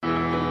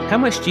How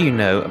much do you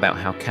know about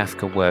how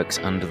Kafka works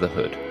under the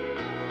hood?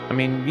 I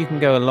mean, you can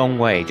go a long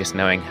way just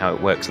knowing how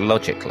it works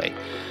logically,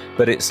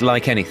 but it's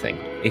like anything.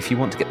 If you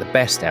want to get the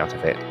best out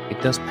of it,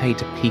 it does pay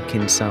to peek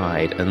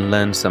inside and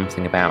learn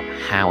something about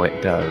how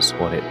it does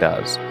what it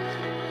does.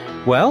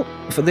 Well,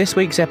 for this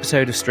week's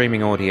episode of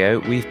Streaming Audio,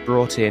 we've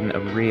brought in a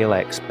real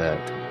expert,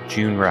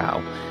 Jun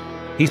Rao.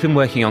 He's been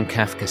working on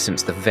Kafka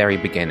since the very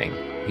beginning.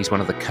 He's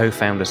one of the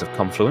co-founders of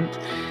Confluent,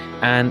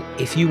 and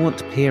if you want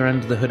to peer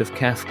under the hood of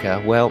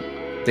Kafka, well,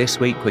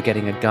 this week we're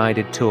getting a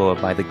guided tour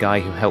by the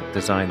guy who helped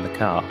design the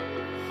car.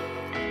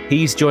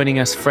 He's joining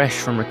us fresh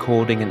from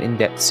recording an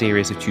in-depth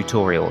series of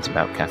tutorials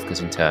about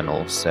Kafka's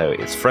internals, so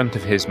it's front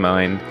of his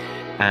mind.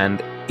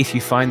 And if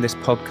you find this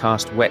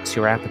podcast whets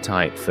your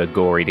appetite for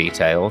gory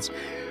details,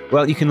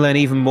 well, you can learn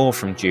even more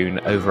from Jun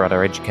over at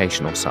our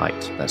educational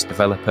site. That's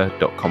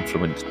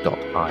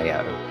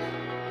developer.confluent.io.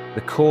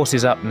 The course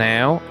is up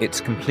now,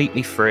 it's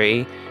completely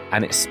free,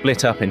 and it's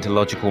split up into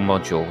logical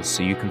modules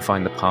so you can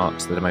find the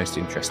parts that are most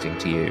interesting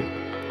to you.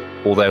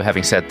 Although,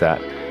 having said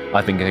that,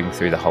 I've been going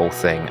through the whole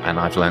thing and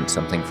I've learned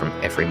something from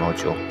every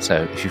module,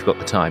 so if you've got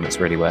the time,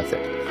 it's really worth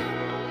it.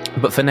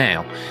 But for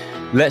now,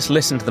 let's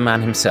listen to the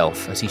man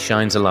himself as he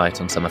shines a light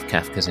on some of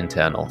Kafka's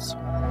internals.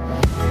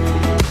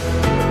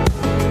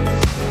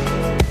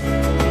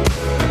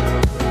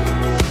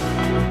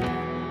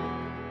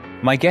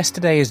 My guest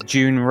today is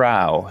Jun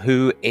Rao,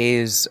 who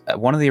is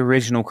one of the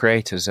original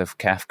creators of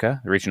Kafka,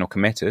 original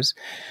committers,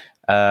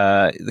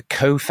 the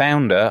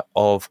co-founder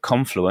of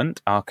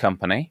Confluent, our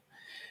company,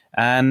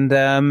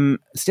 and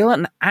still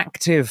an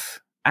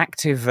active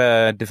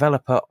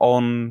developer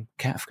on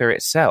Kafka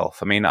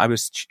itself. I mean, I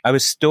was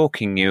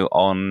stalking you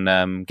on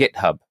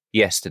GitHub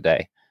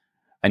yesterday,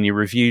 and you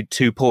reviewed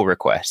 2 pull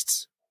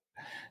requests.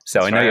 So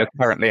that's I know right. You're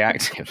currently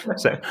active.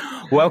 So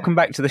welcome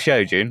back to the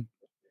show, Jun.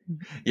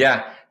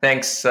 Yeah,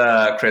 thanks,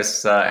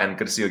 Chris, and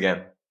good to see you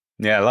again.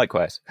 Yeah,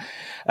 likewise.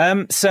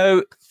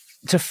 So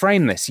to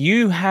frame this,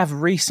 you have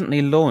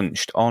recently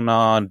launched on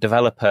our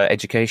developer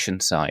education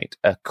site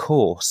a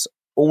course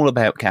all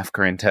about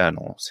Kafka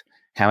internals,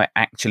 how it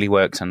actually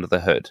works under the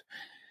hood.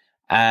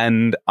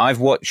 And I've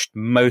watched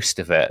most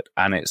of it,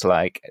 and it's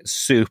like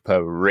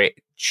super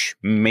rich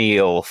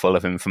meal full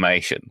of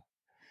information.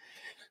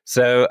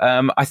 So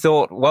I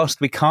thought, whilst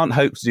we can't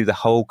hope to do the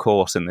whole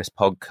course in this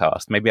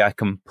podcast, maybe I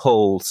can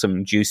pull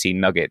some juicy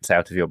nuggets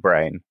out of your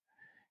brain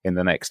in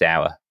the next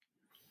hour.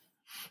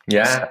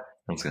 Yeah,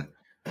 sounds good.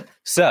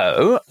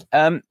 So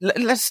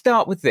let's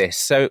start with this.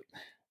 So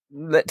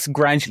let's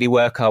gradually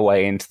work our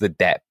way into the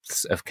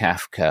depths of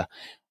Kafka.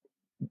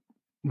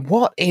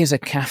 What is a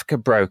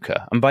Kafka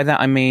broker? And by that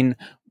I mean,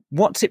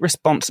 what's it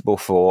responsible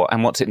for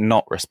and what's it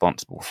not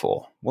responsible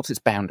for? What's its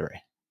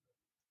boundary?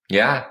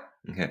 Yeah.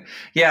 Okay.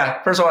 Yeah.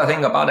 First of all, I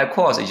think about that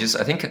course, it's just,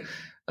 I think,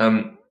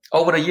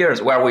 over the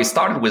years, where we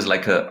started with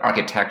like a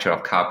architecture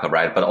of Kafka,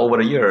 right? But over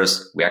the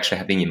years, we actually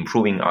have been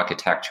improving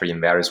architecture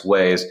in various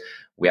ways.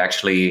 We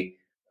actually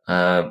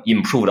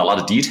improved a lot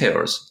of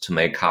details to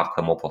make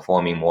Kafka more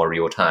performing, more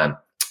real time.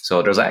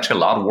 So there's actually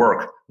a lot of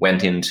work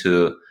went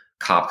into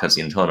Kafka's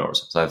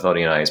internals. So I thought,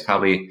 it's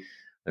probably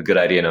a good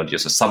idea,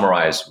 just to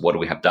summarize what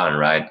we have done,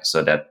 right?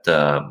 So that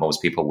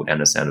most people would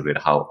understand a bit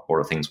how all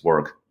the things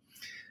work.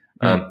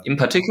 In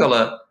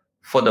particular,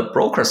 for the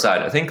broker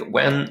side, I think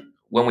when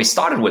we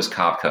started with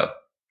Kafka,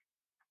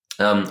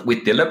 we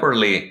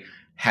deliberately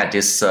had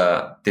this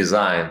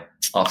design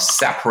of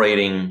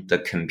separating the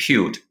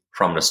compute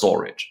from the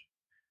storage.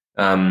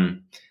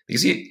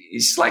 Because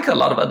it's like a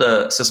lot of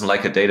other systems,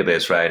 like a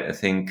database, right? I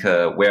think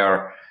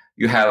where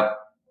you have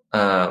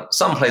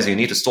some place you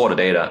need to store the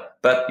data,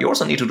 but you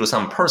also need to do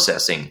some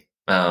processing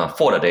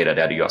for the data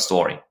that you are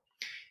storing.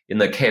 In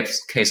the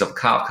case of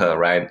Kafka,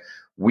 right?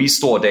 We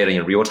store data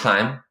in real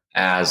time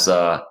as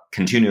a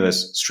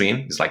continuous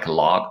stream. It's like a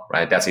log,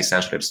 right? That's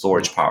essentially the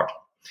storage part.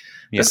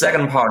 Yeah. The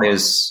second part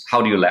is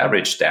how do you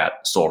leverage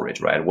that storage,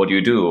 right? What do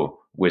you do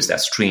with that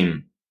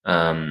stream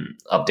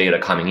of data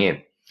coming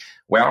in?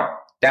 Well,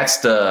 that's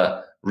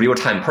the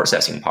real-time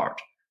processing part.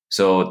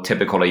 So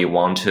typically you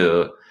want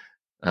to,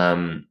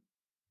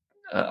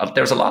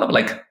 there's a lot of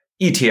like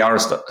ETL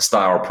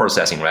style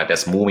processing, right?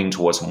 That's moving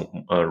towards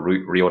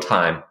real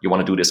time. You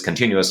want to do this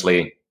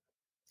continuously.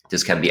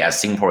 This can be as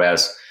simple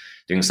as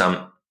doing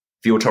some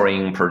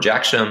filtering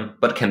projection,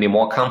 but can be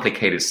more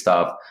complicated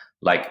stuff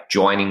like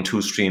joining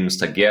 2 streams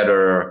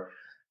together,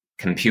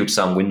 compute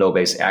some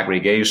window-based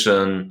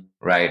aggregation,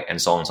 right?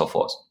 And so on and so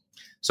forth.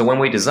 So when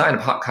we designed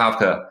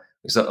Kafka,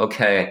 we said,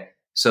 okay,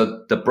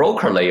 so the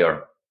broker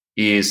layer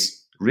is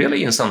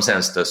really in some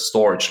sense the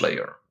storage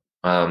layer.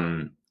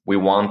 We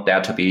want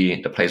that to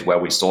be the place where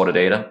we store the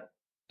data.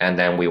 And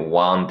then we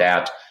want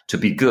that to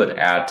be good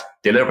at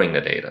delivering the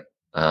data.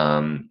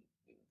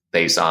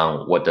 Based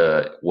on what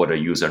the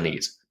user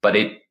needs. But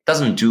it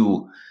doesn't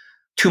do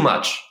too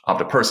much of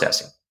the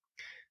processing.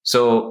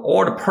 So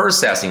all the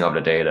processing of the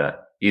data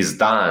is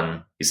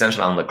done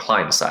essentially on the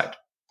client side.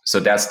 So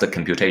that's the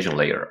computation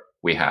layer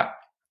we have.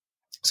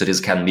 So this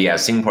can be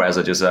as simple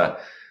as just a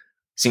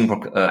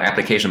simple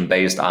application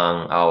based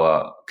on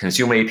our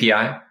consumer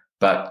API,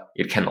 but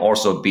it can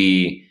also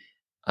be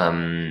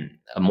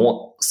a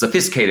more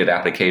sophisticated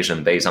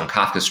application based on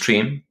Kafka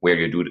Stream, where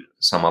you do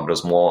some of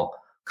those more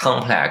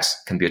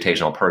complex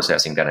computational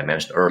processing that I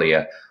mentioned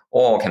earlier,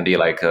 or can be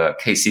like a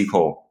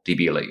KSQL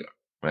DB layer,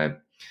 right?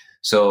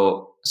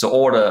 So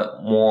all the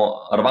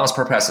more advanced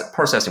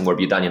processing will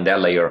be done in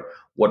that layer.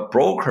 What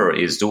Broker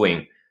is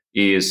doing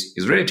is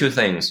really two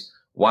things.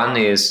 One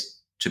is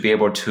to be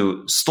able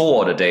to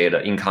store the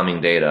data,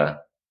 incoming data,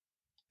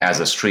 as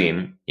a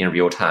stream in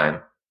real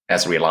time,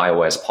 as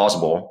reliable as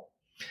possible.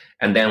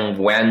 And then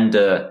when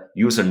the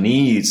user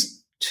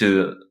needs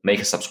to make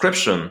a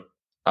subscription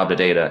of the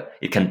data,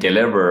 it can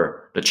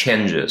deliver the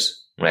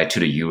changes, right, to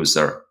the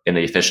user in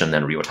an efficient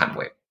and real-time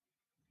way.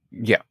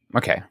 Yeah.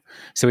 Okay.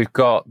 So we've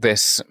got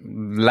this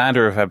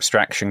ladder of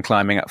abstraction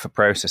climbing up for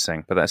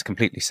processing, but that's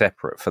completely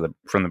separate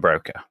from the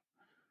broker.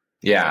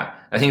 Yeah.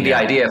 I think the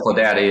idea for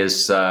that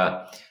is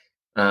by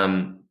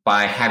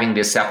having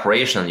this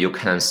separation, you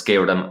can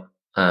scale them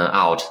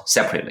out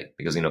separately,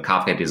 because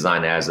Kafka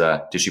designed as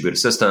a distributed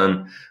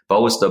system.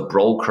 Both the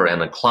broker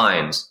and the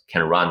clients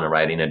can run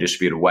right in a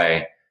distributed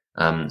way,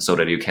 so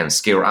that you can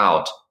scale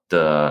out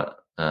the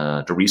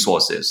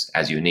resources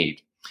as you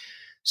need.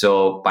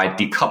 So by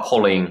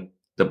decoupling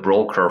the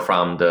broker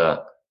from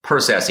the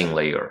processing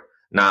layer,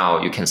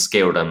 now you can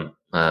scale them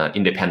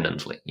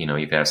independently.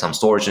 If you have some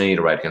storage need,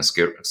 right, you can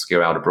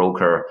scale out the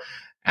broker,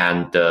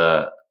 and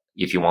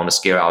if you want to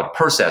scale out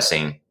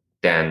processing,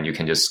 then you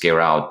can just scale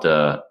out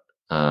the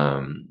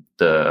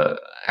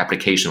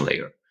application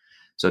layer.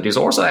 So this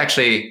also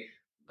actually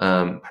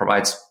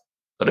provides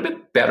a little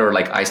bit better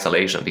like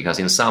isolation, because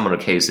in some of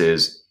the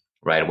cases,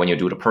 right, when you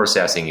do the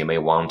processing, you may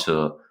want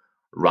to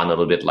run a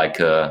little bit like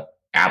a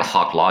ad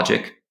hoc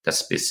logic that's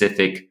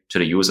specific to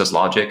the user's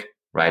logic,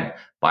 right?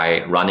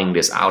 By running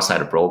this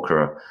outside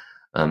broker,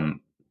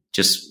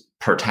 just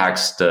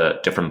protects the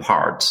different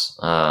parts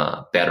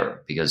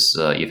better, because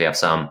if you have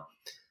some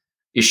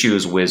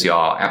issues with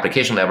your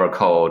application level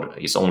code,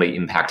 it's only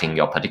impacting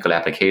your particular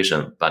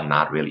application, but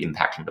not really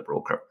impacting the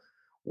broker.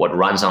 What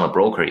runs on the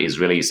broker is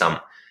really some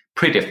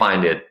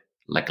predefined,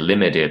 like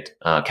limited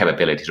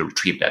capability to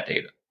retrieve that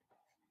data.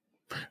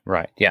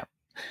 Right. Yeah.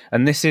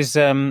 And this is,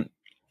 so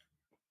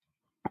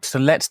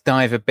let's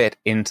dive a bit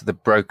into the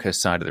broker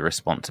side of the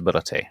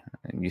responsibility.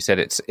 You said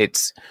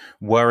it's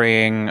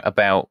worrying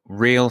about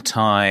real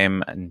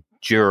time and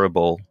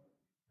durable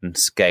and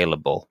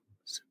scalable.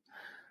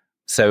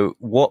 So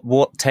what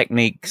are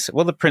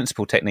the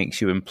principal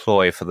techniques you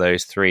employ for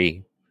those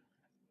three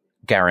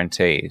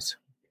guarantees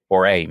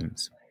or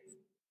aims?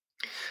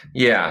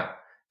 Yeah.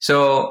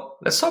 So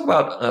let's talk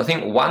about, I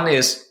think one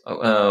is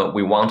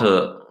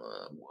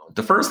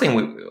the first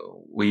thing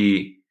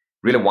we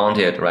really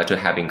wanted, right, to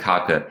have in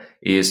Kafka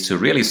is to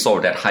really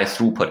solve that high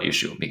throughput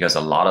issue, because a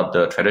lot of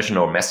the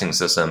traditional messaging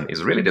system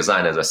is really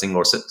designed as a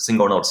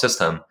single node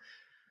system.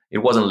 It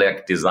wasn't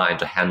like designed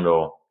to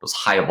handle those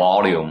high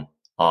volume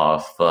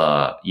of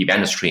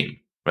event stream,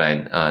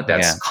 right?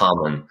 That's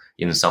common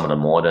in some of the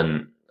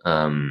modern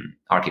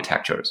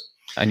architectures.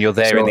 And you're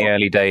there in the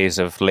early days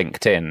of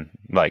LinkedIn,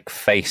 like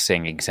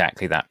facing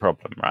exactly that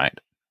problem, right?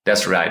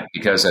 That's right,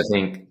 because I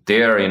think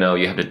there,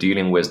 you have to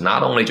dealing with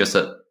not only just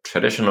a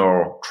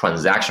traditional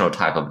transactional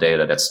type of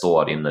data that's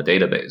stored in the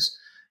database,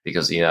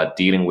 because you're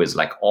dealing with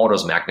like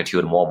orders of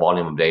magnitude more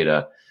volume of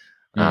data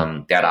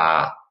that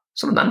are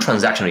sort of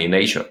non-transactional in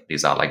nature.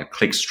 These are like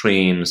click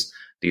streams.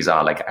 These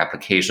are like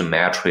application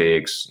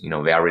metrics,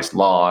 various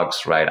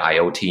logs, right?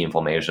 IoT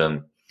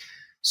information.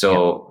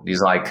 So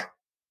these like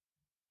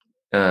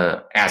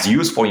as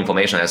useful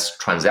information as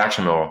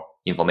transactional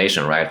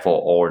information, right? For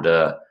all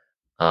the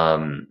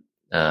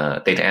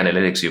data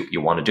analytics you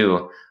want to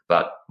do,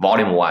 but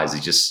volume-wise,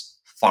 it's just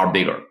far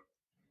bigger.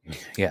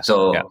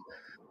 So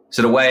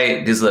the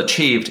way this is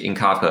achieved in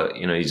Kafka,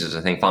 is just,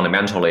 I think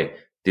fundamentally,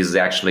 this is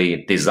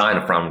actually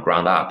designed from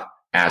ground up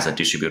as a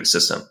distributed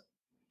system.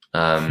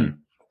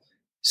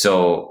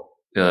 So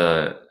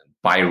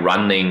by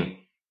running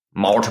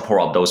multiple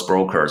of those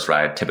brokers,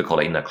 right,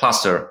 typically in a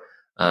cluster,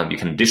 you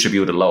can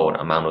distribute the load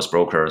among those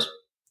brokers,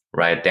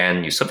 right?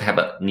 Then you sort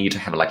of need to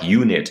have like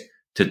unit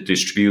to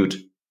distribute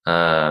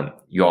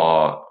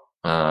your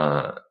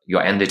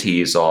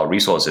entities or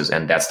resources,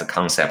 and that's the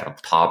concept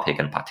of topic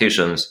and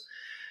partitions.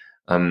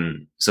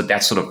 So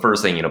that's sort of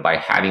first thing, by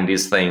having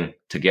this thing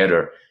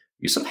together,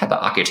 you sort of have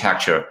the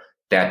architecture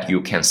that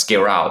you can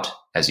scale out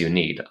as you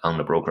need on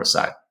the broker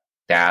side.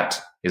 That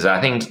is,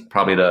 I think,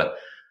 probably the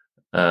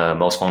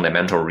most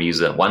fundamental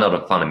reason, one of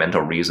the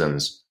fundamental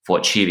reasons for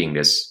achieving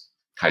this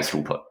high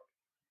throughput.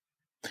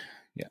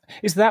 Yeah.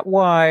 Is that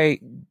why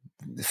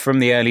from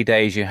the early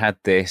days you had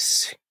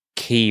this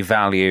key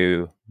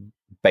value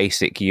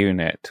basic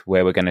unit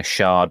where we're going to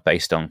shard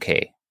based on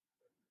key?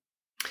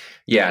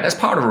 Yeah, that's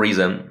part of the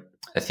reason.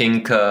 I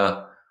think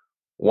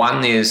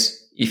one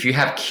is if you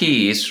have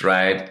keys,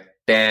 right,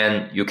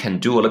 then you can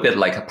do a little bit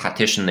like a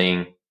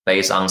partitioning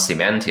based on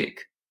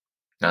semantic.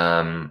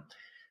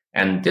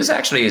 And this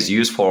actually is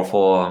useful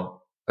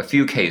for a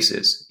few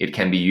cases. It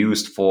can be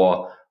used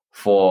for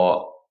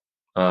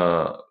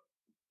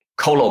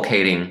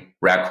co-locating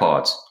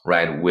records,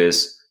 right,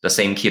 with the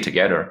same key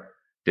together.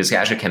 This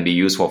actually can be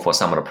useful for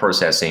some of the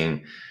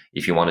processing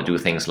if you want to do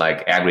things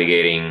like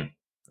aggregating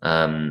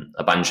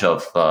a bunch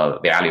of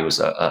values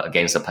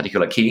against a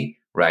particular key,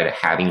 right?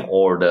 Having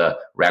all the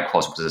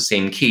records with the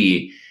same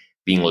key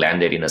being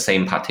landed in the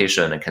same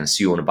partition and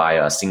consumed by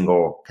a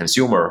single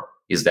consumer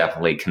is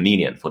definitely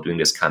convenient for doing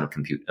this kind of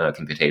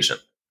computation.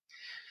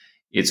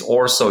 It's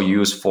also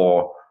used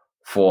for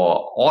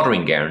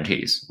ordering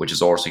guarantees, which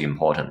is also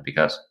important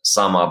because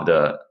some of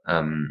the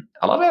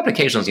a lot of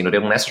applications, they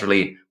don't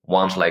necessarily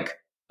want like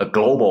a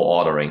global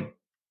ordering,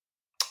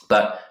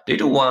 but they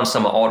do want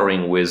some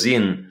ordering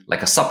within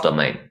like a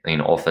subdomain.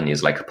 Often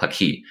is like per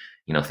key.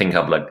 Think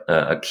of like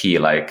a key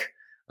like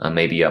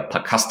maybe a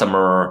per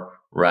customer,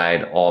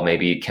 right? Or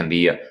maybe it can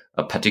be a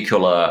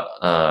particular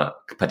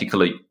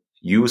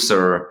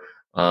user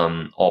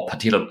or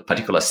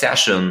particular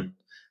session.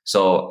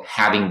 So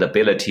having the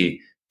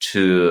ability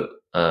to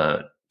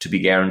be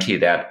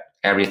guaranteed that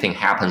everything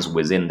happens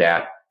within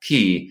that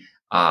key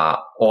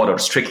ordered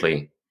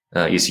strictly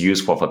is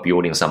useful for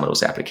building some of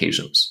those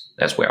applications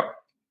as well.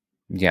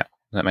 Yeah,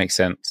 that makes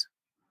sense.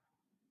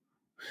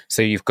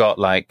 So you've got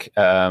like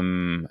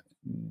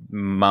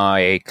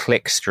my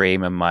click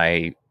stream and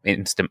my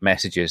instant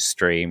messages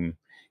stream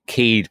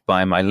keyed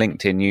by my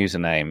LinkedIn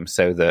username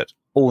so that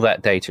all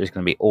that data is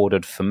going to be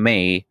ordered for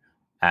me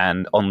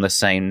and on the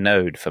same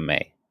node for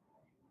me.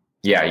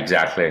 Yeah,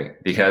 exactly.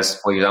 Because,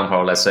 for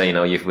example, let's say,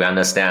 if we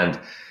understand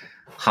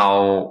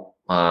how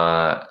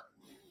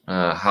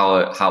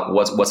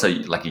what's a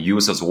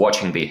user's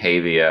watching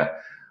behavior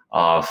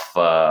of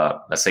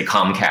let's say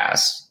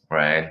Comcast,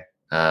 right?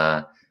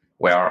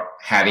 Where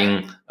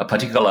having a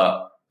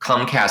particular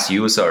Comcast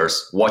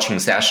user's watching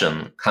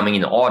session coming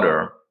in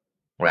order,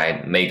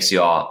 right, makes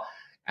your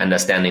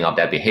understanding of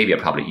that behavior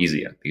probably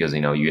easier because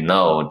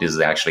this is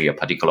actually a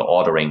particular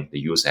ordering the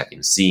user have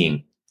been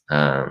seeing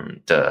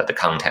the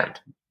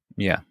content.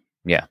 Yeah,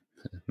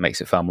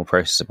 makes it far more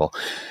processable.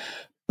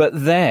 But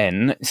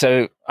then,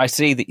 so I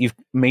see that you've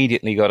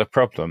immediately got a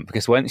problem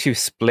because once you've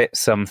split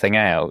something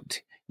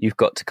out, you've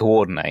got to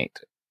coordinate.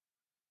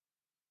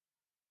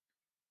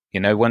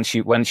 Once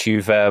you've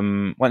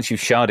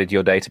sharded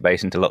your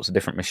database into lots of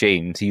different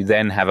machines, you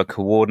then have a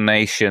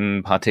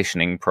coordination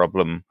partitioning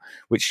problem,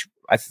 which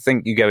I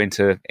think you go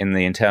into in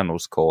the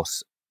internals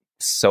course,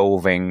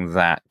 solving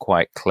that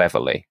quite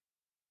cleverly.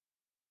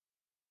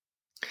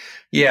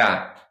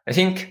 Yeah, I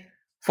think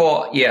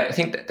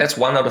that's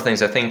one of the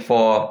things. I think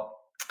for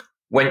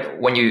when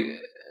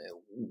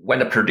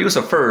the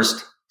producer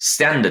first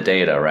send the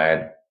data,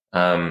 right?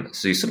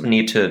 So you sort of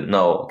need to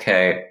know,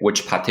 okay,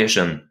 which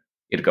partition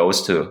it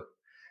goes to,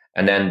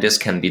 and then this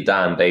can be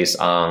done based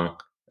on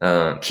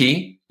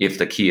key if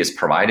the key is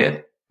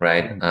provided,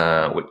 right?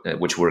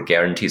 Which will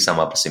guarantee some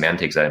of the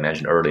semantics that I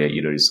mentioned earlier,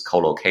 either is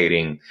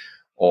co-locating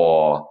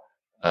or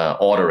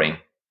ordering.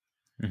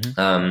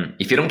 Mm-hmm.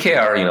 If you don't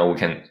care,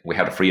 we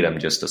have the freedom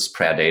just to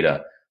spread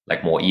data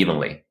like more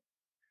evenly.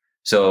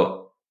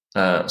 So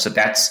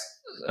that's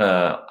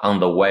on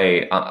the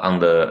way on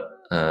the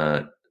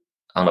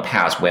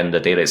path when the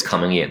data is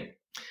coming in.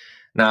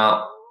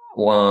 Now,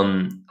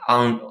 on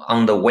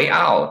the way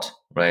out,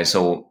 right?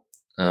 So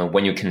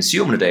when you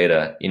consume the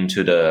data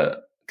into the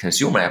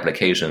consumer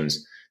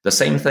applications, the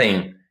same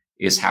thing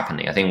is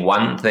happening. I think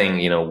one thing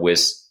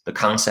with the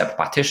concept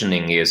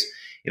partitioning is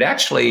it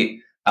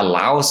actually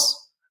allows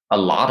a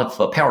lot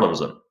of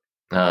parallelism,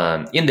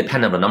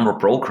 independent of the number of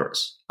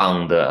brokers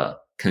on the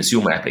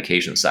consumer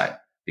application side,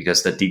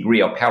 because the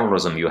degree of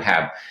parallelism you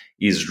have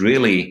is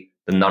really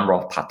the number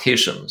of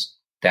partitions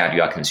that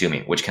you are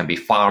consuming, which can be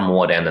far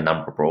more than the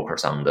number of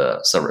brokers on the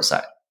server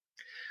side.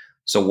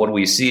 So what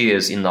we see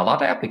is in a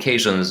lot of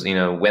applications,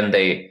 when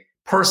they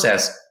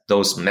process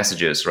those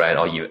messages, right,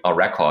 or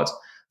records,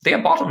 their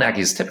bottleneck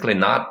is typically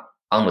not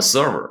on the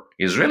server,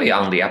 it's really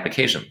on the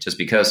application, just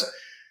because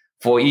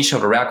for each of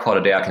the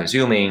record they are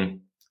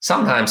consuming,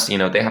 sometimes,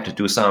 they have to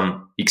do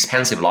some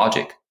expensive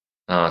logic.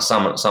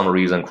 Some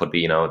reason could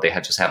be, they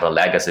just have a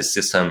legacy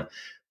system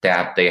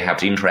that they have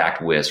to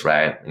interact with,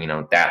 right?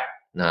 That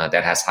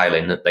has high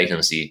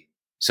latency.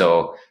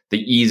 So the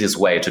easiest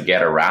way to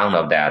get around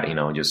of that,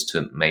 just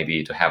to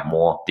have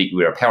more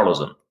degree of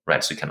parallelism,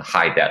 right? So you can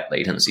hide that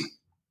latency.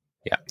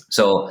 Yeah.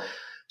 So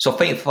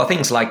for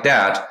things like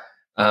that,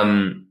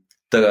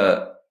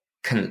 the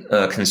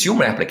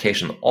consumer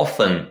application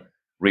often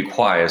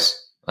requires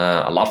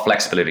a lot of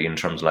flexibility in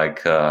terms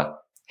like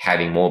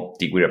having more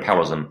degree of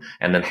parallelism,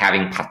 and then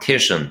having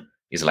partition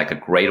is like a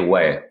great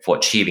way for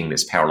achieving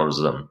this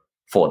parallelism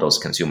for those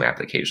consumer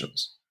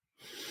applications.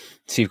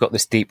 So you've got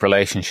this deep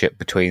relationship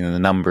between the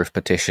number of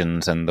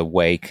partitions and the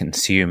way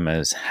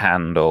consumers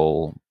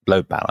handle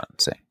load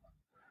balancing.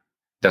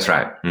 That's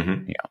right.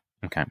 Mm-hmm.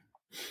 Yeah. Okay.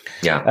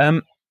 Yeah.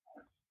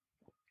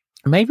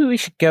 Maybe we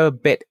should go a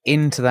bit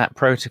into that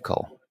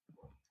protocol,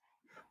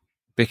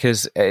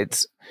 because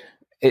it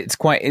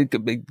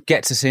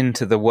gets us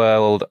into the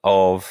world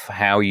of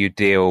how you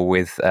deal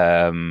with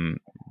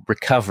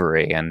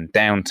recovery and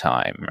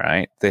downtime,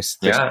 right? This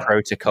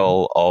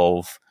protocol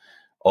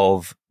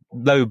of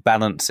load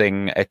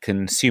balancing a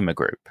consumer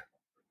group?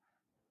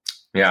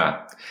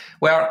 Yeah.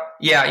 Well,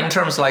 yeah, in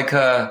terms like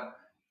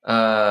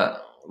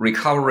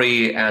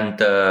recovery and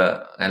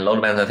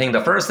load balance, I think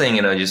the first thing,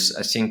 just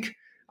I think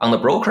on the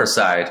broker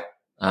side,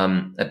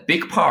 a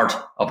big part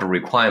of the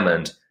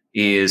requirement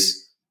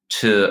is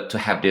to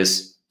have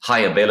this high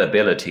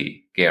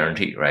availability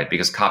guarantee, right?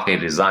 Because Kafka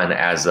is designed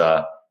as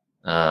a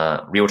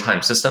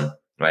real-time system,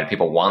 right?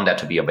 People want that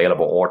to be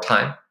available all the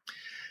time.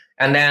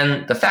 And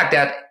then the fact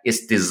that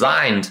it's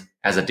designed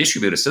as a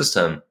distributed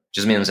system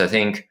just means, I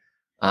think,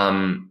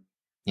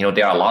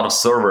 there are a lot of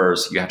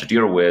servers you have to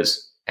deal with,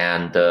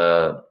 and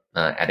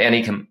at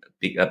any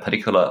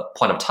particular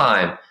point of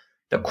time,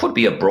 there could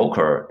be a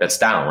broker that's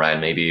down, right?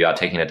 Maybe you are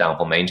taking it down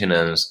for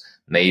maintenance.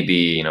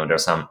 Maybe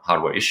there's some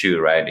hardware issue,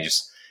 right?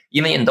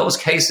 Even in those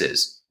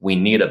cases, we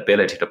need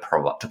ability to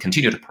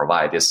continue to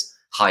provide this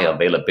high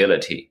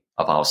availability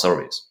of our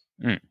service.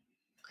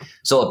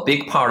 So a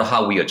big part of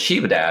how we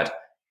achieve that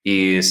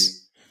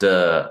is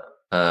the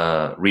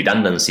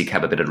redundancy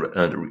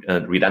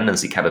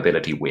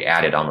capability we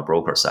added on the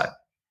broker side.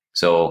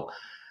 So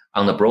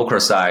on the broker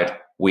side,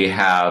 we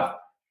have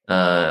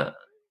the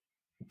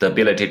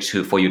ability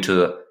for you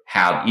to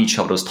have each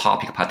of those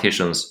topic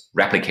partitions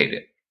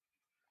replicated.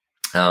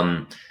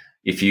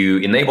 If you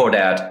enable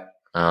that,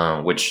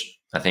 which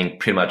I think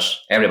pretty much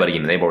everybody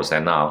enables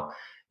that now,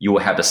 you will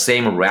have the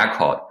same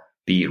record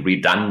be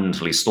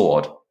redundantly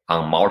stored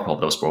on multiple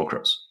of those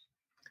brokers.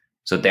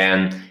 So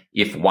then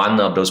if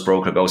one of those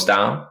brokers goes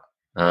down,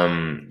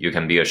 you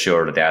can be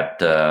assured that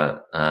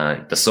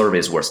the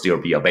service will still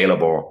be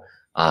available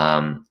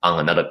on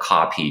another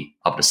copy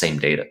of the same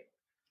data.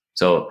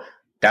 So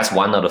that's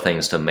one of the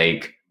things to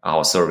make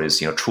our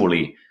service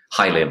truly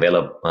highly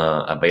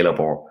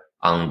available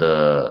on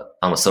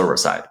the server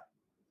side.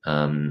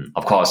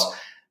 Of course,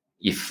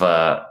 if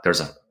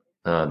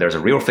there's a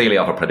real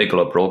failure of a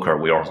particular broker,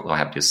 we also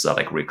have this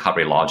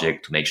recovery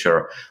logic to make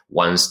sure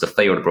once the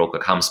failed broker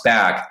comes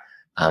back,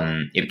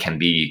 it can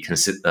be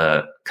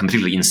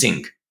completely in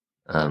sync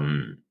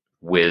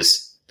with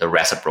the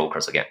rest of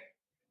brokers again.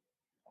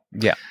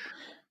 Yeah.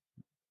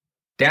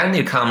 Then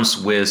it comes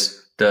with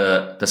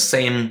the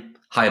same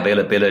high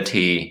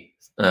availability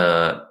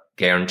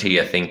guarantee,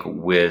 I think,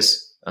 with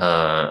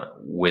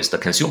the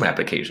consumer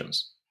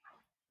applications.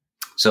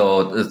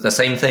 So the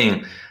same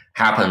thing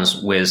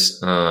happens with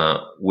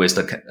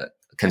the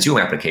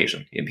consumer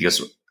application,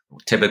 because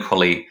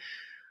typically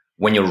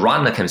when you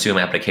run a consumer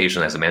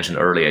application, as I mentioned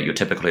earlier, you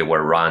typically will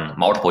run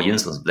multiple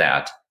instances of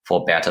that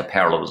for better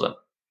parallelism.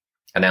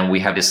 And then we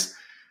have this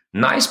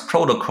nice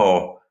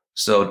protocol,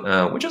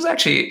 so which is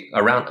actually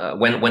around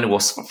when it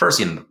was first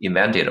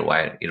invented,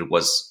 right? It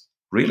was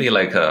really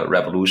like a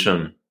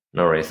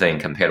revolutionary thing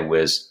compared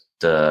with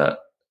the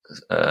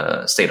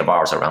state of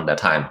ours around that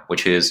time,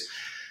 which is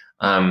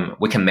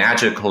we can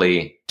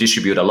magically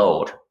distribute a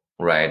load,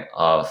 right,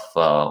 of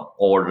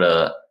all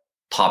the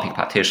topic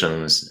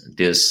partitions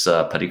this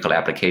particular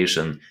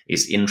application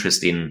is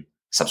interested in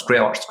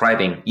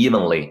subscribing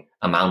evenly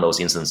among those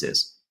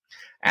instances.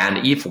 And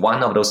if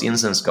one of those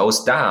instances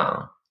goes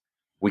down,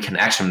 we can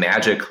actually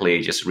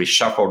magically just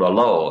reshuffle the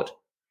load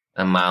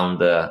among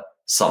the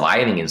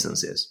surviving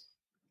instances.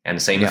 And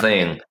the same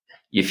thing,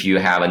 if you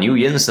have a new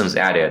instance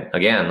added,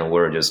 again,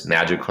 we'll just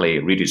magically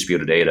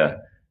redistribute the data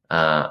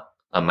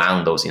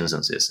among those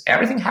instances.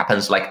 Everything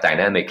happens like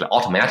dynamically,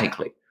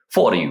 automatically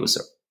for the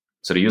user.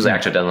 So the user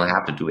actually doesn't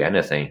have to do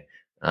anything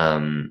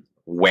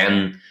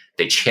when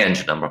they change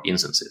the number of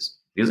instances.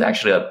 This is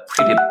actually a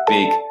pretty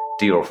big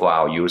deal for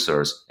our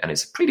users, and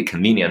it's a pretty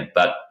convenient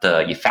but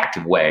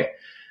effective way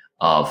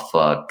of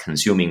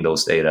consuming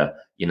those data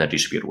in a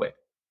distributed way.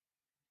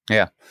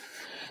 Yeah.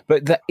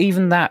 But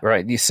even that,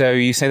 right? So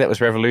you say that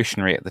was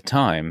revolutionary at the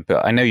time,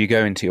 but I know you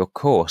go into your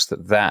course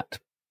that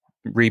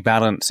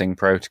rebalancing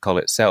protocol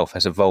itself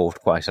has evolved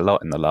quite a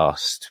lot in the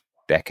last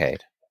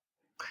decade.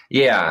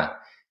 Yeah.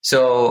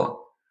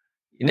 So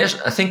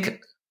I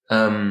think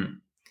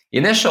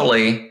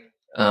initially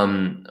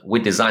we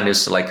designed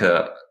this like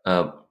a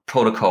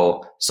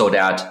protocol so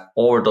that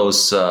all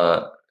those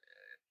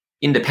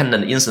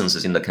independent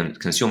instances in the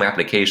consumer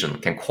application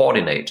can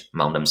coordinate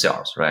among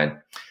themselves, right?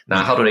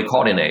 Now, how do they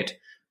coordinate?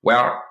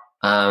 Well,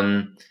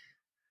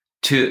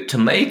 to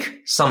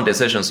make some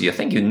decisions, you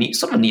think you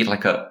need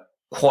like a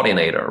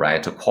coordinator,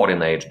 right, to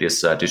coordinate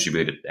this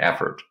distributed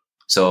effort.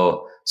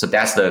 So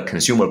that's the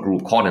consumer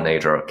group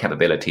coordinator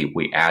capability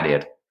we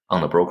added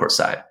on the broker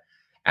side.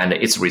 And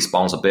its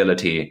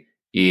responsibility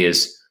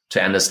is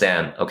to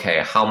understand,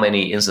 okay, how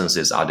many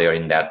instances are there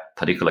in that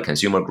particular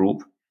consumer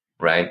group,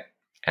 right?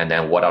 And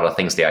then what are the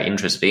things they are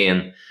interested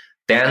in?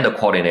 Then the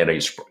coordinator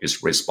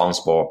is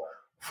responsible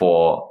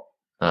for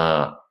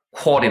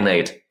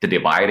coordinate the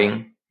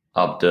dividing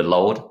of the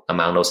load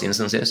among those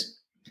instances.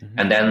 Mm-hmm.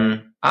 And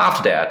then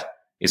after that,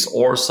 is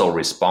also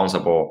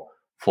responsible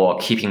for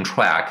keeping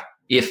track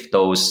if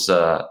those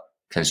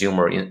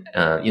consumer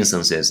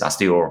instances are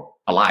still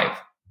alive,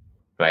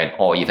 right?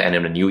 Or if any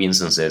of the new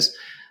instances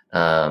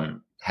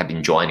have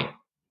been joining.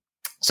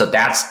 So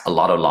that's a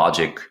lot of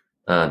logic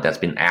that's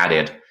been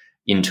added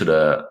into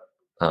the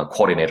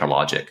coordinator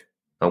logic,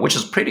 which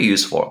is pretty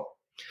useful.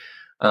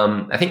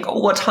 I think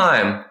over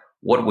time,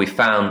 what we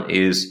found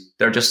is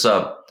there are just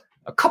a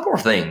couple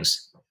of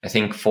things, I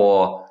think,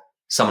 for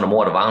some of the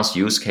more advanced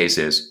use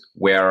cases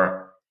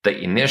where the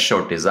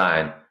initial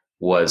design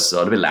was a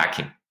little bit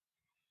lacking.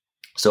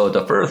 So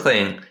the first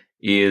thing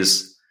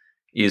is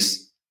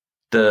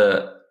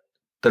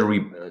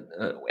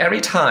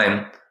every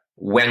time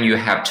when you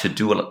have to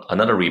do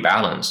another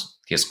rebalance,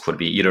 this could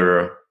be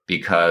either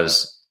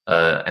because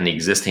an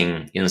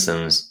existing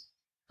instance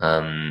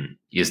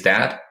is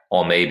dead,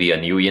 or maybe a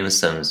new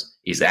instance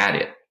is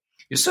added.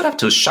 You still have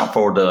to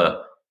shuffle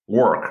the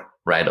work,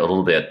 right, a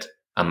little bit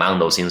among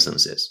those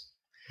instances.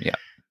 Yeah.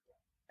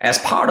 As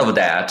part of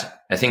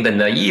that, I think the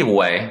naive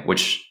way,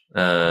 which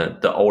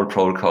the old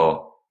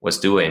protocol was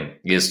doing,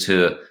 is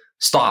to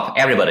stop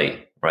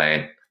everybody,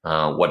 right,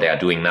 what they are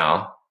doing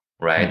now,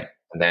 right,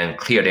 and then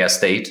clear their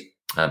state.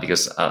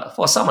 Because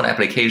for some of the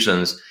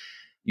applications,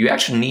 you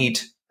actually need,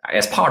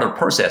 as part of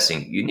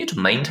processing, you need to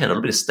maintain a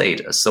little bit of state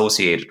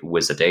associated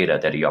with the data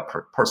that you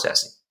are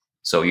processing.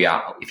 So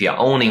if you are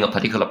owning a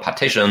particular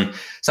partition,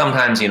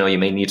 sometimes, you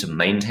may need to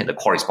maintain the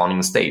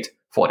corresponding state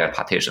for that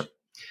partition.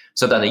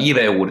 So then the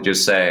eBay would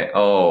just say,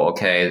 oh,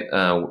 okay,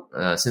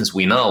 since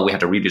we know we have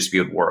to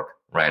redistribute work,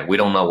 right? We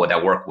don't know what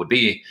that work would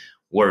be.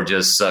 We'll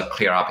just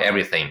clear up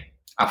everything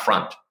up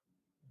front.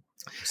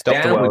 Stop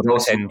then the world,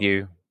 pretend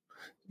you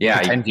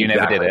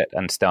never did it,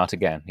 and start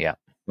again. Yeah.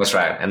 That's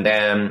right. And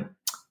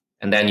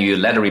then you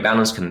let the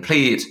rebalance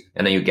complete,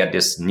 and then you get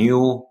this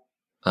new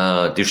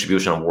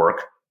distribution of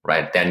work,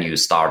 right? Then you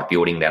start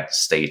building that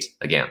state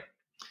again.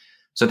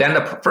 So then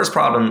the first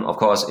problem, of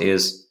course,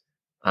 is,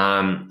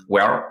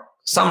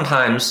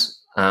 sometimes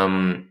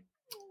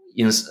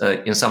in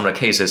some of the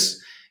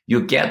cases,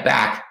 you get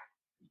back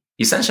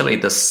essentially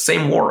the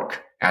same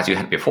work as you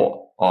had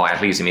before, or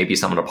at least maybe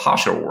some of the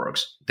partial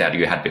works that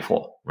you had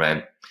before,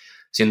 right?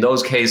 So in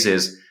those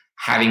cases,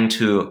 having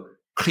to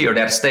clear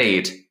that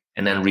state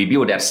and then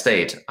rebuild that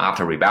state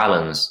after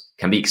rebalance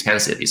can be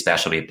expensive,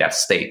 especially if that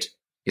state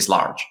is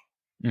large.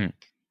 Mm.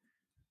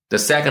 The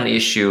second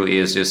issue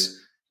is just,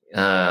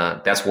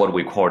 that's what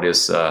we call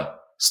this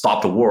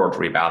stop the world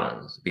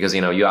rebalance, because,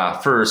 you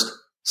are first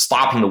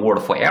stopping the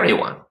world for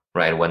everyone,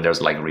 right? When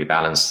there's like a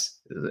rebalance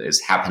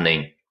is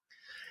happening.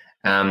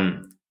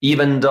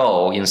 Even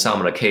though in some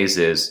of the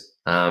cases,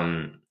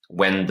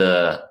 when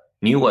the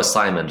new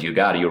assignment you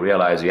got, you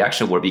realize you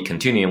actually will be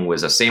continuing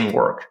with the same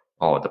work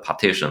or the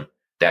partition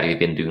that you've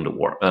been doing the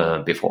work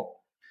before.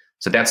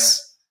 So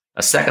that's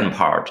a second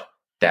part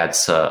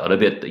that's a little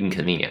bit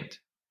inconvenient.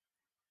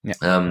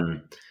 Yeah.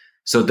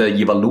 So the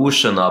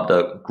evolution of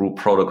the group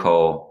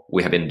protocol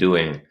we have been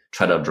doing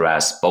try to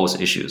address both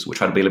issues. We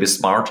try to be a little bit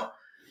smart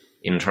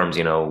in terms,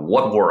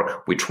 what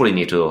work we truly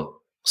need to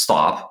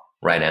stop,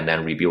 right, and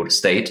then rebuild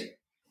state,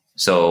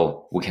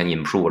 so we can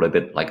improve a little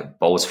bit like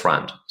both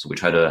front. So we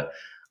try to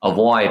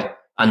avoid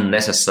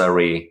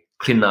unnecessary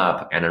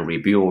cleanup and a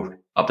rebuild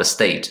of the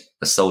state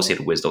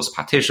associated with those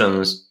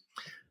partitions,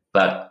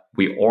 but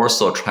we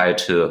also try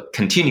to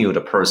continue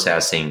the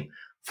processing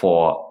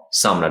for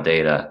some of the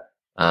data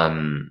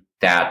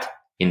that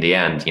in the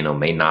end,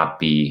 may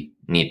not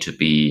need to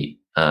be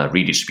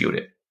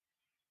redistributed.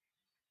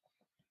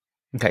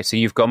 Okay, so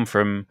you've gone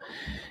from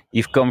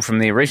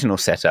the original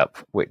setup,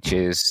 which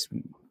is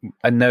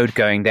a node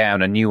going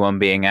down, a new one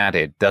being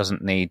added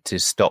doesn't need to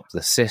stop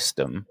the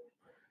system,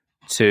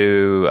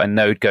 to a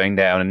node going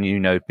down, a new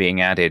node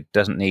being added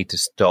doesn't need to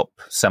stop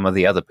some of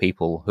the other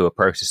people who are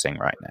processing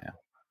right now.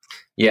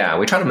 Yeah,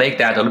 we try to make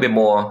that a little bit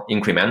more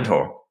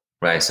incremental,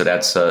 right? So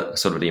that's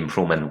sort of the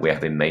improvement we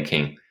have been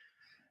making.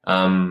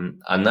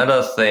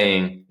 Another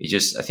thing is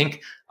just, I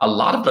think a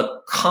lot of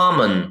the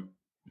common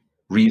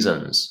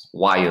reasons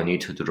why you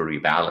need to do the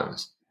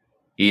rebalance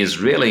is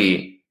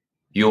really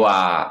you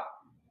are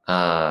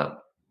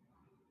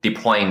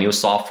deploying new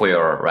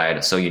software,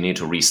 right? So you need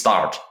to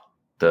restart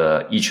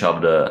each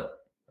of the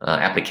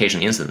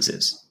application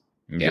instances.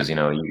 Because you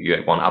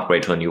want to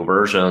upgrade to a new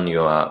version, you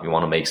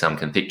want to make some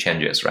config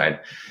changes, right?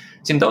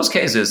 So in those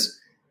cases,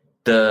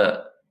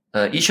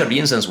 each of the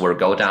instances will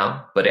go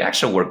down, but it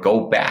actually will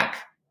go back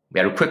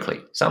very quickly.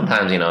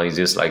 Sometimes it's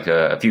just like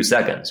a few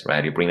seconds,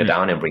 right? You bring it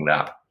down and bring it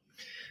up.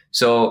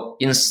 So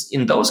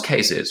in those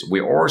cases,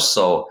 we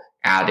also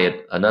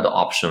added another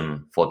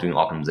option for doing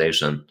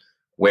optimization,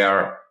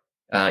 where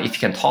if you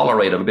can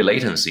tolerate a little bit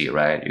latency,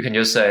 right, you can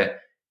just say,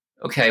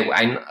 okay,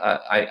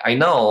 I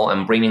know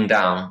I'm bringing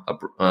down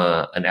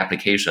an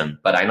application,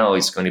 but I know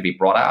it's going to be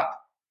brought up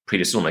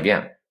pretty soon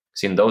again.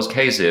 So in those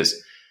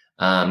cases,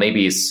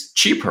 maybe it's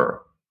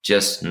cheaper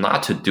just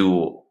not to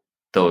do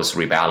those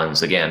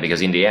rebalance again,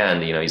 because in the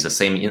end, it's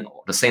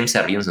the same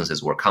set of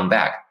instances will come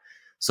back.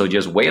 So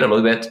just wait a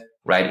little bit,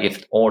 right?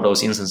 If all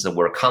those instances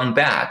will come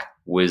back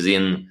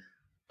within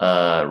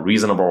a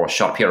reasonable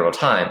short period of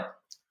time,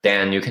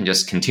 then you can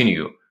just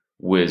continue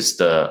with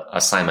the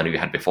assignment you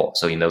had before.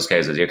 So in those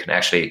cases, you can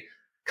actually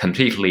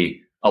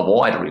completely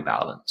avoid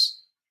rebalance,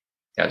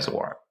 as it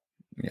were.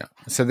 Yeah.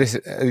 So this,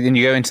 and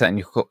you go into that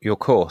in your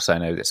course. I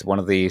know it's one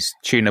of these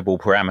tunable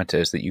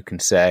parameters that you can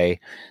say,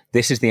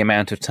 this is the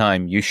amount of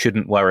time you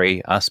shouldn't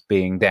worry us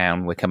being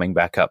down. We're coming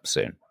back up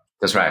soon.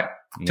 That's right.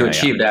 To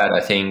achieve that,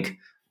 I think,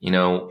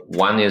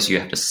 one is you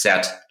have to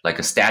set like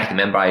a static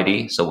member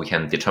ID so we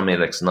can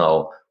determine,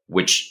 know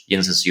which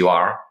instance you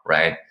are,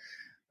 right?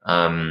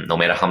 No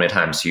matter how many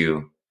times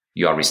you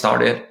are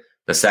restarted.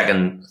 The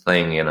second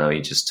thing,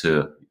 is just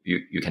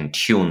you can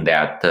tune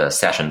that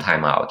session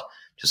timeout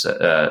just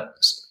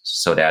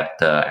so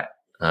that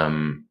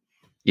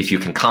if you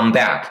can come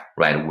back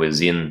right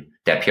within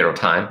that period of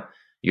time,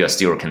 you are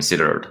still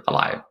considered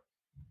alive.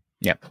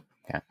 Yep.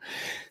 Yeah.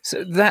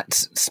 So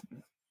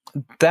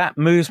that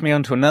moves me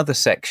on to another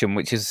section,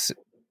 which is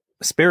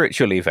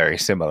spiritually very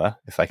similar,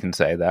 if I can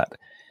say that.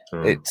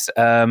 It's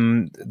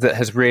that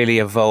has really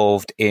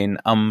evolved in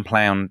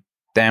unplanned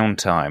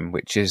downtime,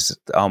 which is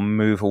our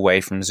move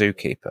away from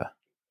Zookeeper.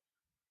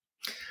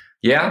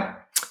 Yeah.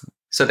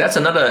 So that's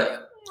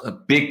another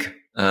big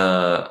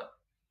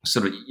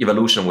sort of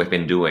evolution we've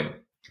been doing.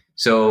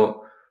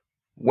 So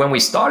when we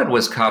started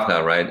with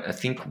Kafka, right, I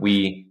think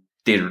we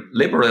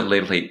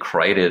deliberately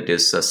created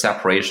this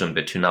separation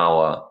between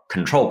our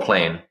control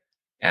plane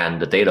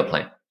and the data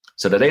plane.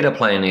 So the data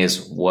plane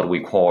is what we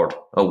called,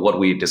 what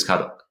we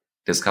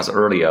discussed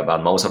earlier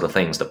about most of the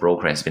things the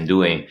broker has been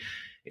doing.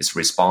 Is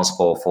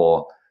responsible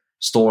for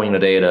storing the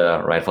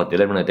data, right, for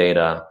delivering the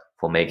data,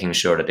 for making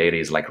sure the data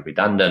is like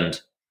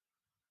redundant.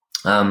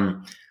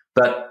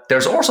 But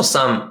there's also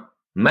some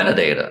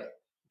metadata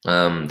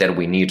that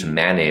we need to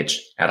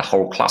manage at a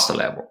whole cluster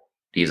level.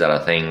 These are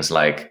the things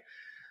like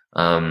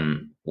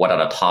what are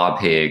the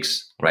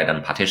topics, right,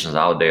 and partitions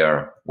out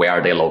there? Where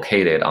are they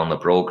located on the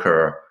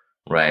broker,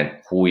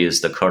 right? Who is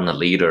the current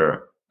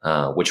leader?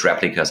 Which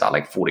replicas are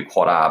like fully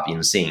caught up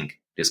in sync?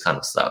 This kind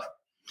of stuff.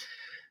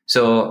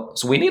 So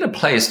we need a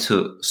place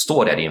to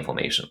store that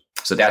information.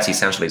 So that's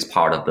essentially is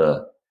part of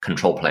the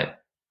control plane.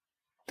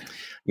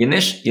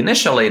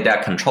 Initially,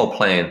 that control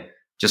plane,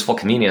 just for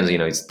convenience,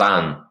 it's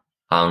done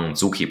on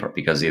Zookeeper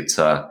because it's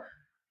a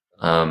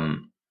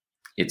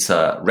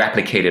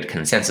replicated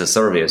consensus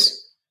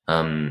service.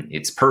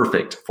 It's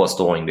perfect for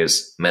storing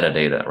this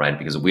metadata, right?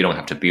 Because we don't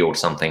have to build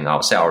something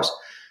ourselves.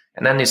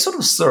 And then it sort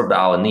of served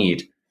our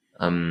need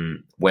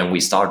when we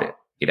started.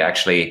 It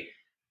actually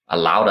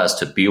allowed us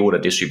to build a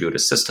distributed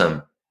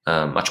system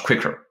much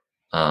quicker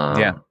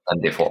than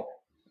before.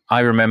 I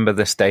remember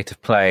the state of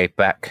play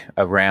back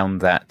around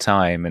that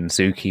time, and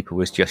Zookeeper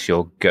was just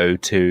your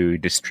go-to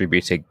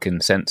distributed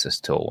consensus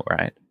tool,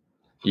 right?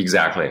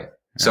 Exactly. Yeah.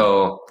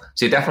 So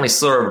it definitely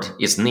served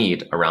its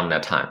need around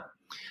that time.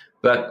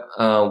 But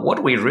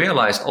what we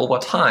realized over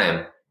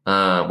time,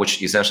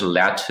 which essentially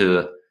led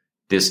to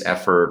this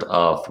effort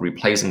of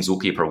replacing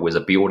Zookeeper with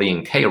a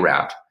built-in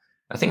KRAP,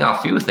 I think are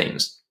a few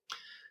things.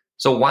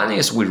 So one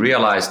is we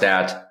realized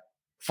that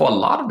for a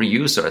lot of the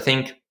user, I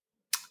think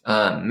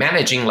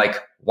managing like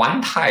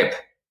one type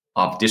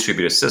of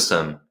distributed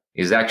system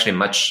is actually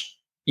much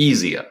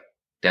easier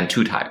than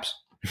two types.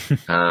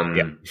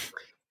 I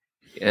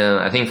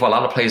think for a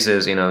lot of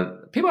places,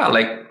 people are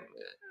like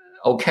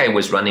okay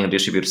with running a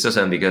distributed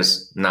system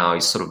because now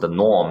it's sort of the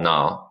norm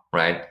now,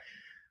 right?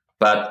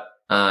 But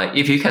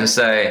if you can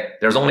say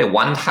there's only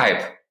one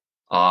type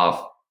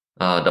of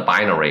the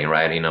binary,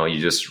 right? You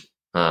just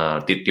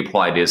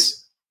deploy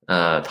this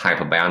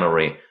type of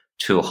binary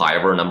to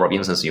however number of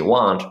instances you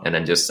want, and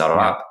then just set it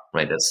up,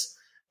 right?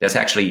 That's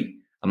actually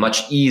a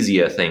much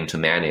easier thing to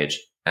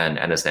manage and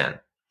understand.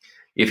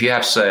 If you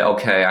have to say,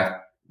 okay,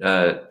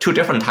 two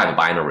different type of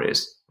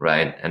binaries,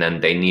 right, and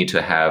then they need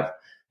to have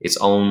its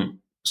own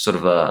sort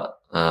of a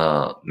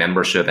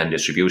membership and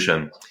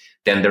distribution,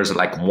 then there's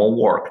like more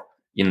work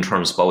in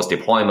terms of both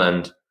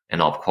deployment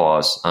and of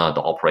course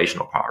the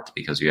operational part,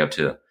 because you have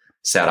to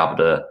set up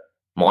the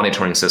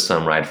monitoring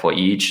system, right, for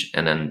each,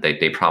 and then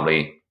they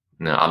probably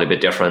are a little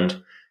bit different,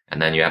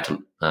 and then you have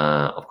to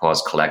of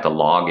course collect the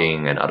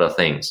logging and other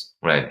things,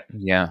 right?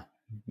 Yeah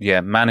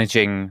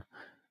Managing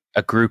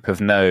a group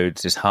of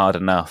nodes is hard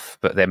enough,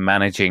 but they're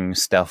managing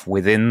stuff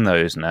within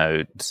those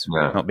nodes,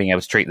 not being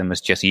able to treat them as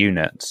just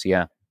units.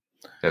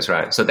 That's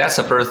right. So that's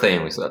the first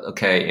thing. We thought,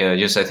 okay,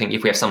 I think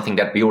if we have something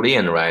that built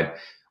in, right,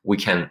 we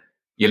can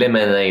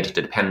eliminate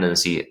the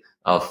dependency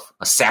of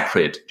a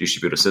separate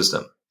distributed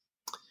system.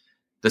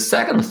 The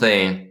second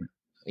thing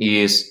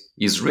is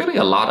really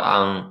a lot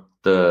on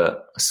the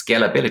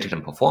scalability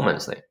and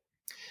performance thing.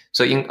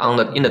 So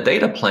in the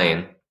data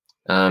plane,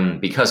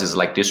 because it's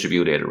like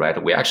distributed,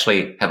 right, we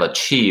actually have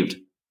achieved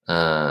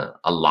a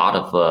lot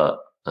of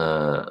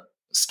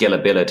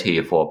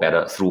scalability for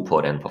better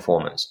throughput and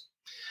performance.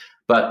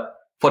 But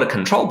for the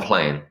control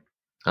plane,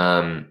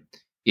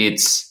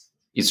 it's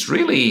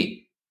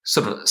really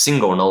sort of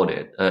single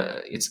noded.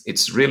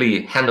 It's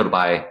really handled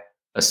by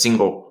a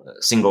single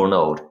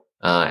node.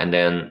 And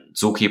then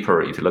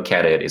Zookeeper, if you look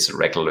at it, is a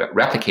regular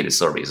replicated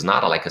service,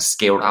 not like a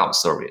scaled out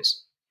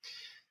service.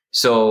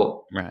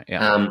 So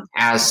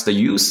as the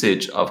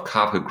usage of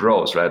Kafka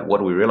grows, right,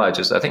 what we realize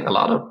is I think a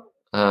lot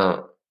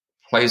of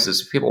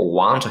places, people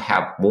want to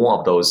have more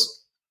of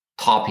those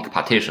topic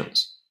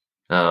partitions.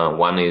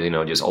 One is,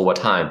 just over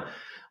time,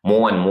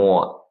 more and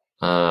more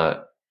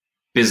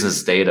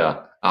business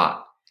data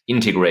are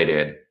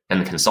integrated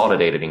and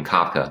consolidated in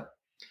Kafka.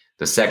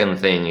 The second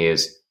thing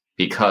is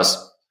because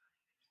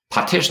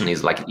partition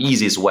is like the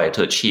easiest way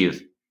to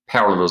achieve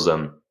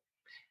parallelism.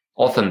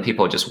 Often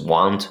people just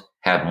want to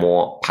have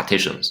more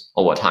partitions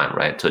over time,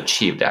 right, to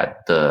achieve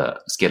the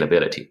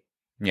scalability.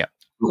 Yeah.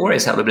 We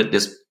always have a little bit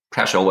this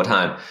pressure over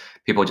time.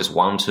 People just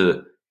want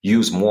to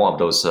use more of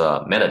those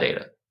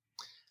metadata.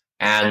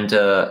 And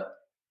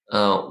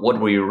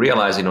what we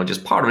realize,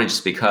 just part of it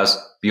is because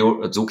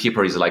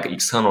Zookeeper is like an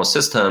external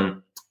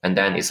system, and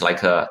then it's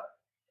like a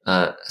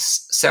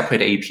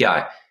separate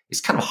API.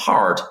 It's kind of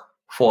hard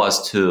for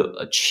us to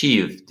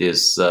achieve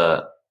this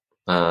sort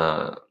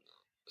of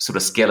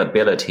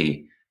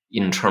scalability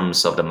in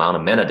terms of the amount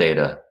of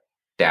metadata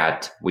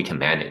that we can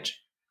manage.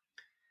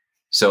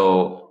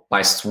 So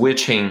by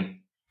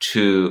switching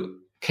to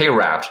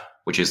KRaft,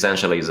 which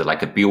essentially is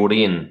like a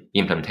built-in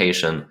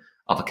implementation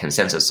of a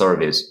consensus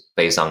service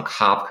based on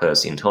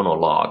Kafka's internal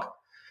log,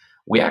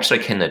 we actually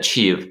can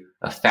achieve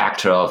a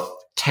factor of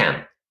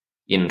 10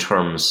 in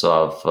terms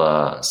of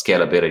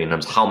scalability, in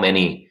terms of how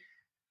many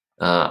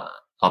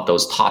of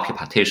those topic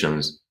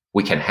partitions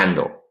we can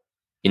handle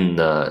in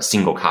the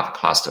single Kafka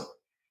cluster.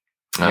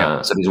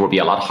 So this will be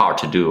a lot hard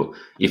to do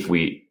if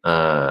we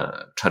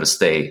try to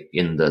stay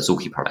in the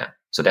Zookeeper land.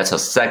 So that's a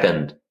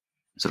second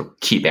sort of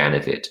key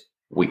benefit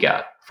we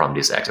get from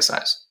this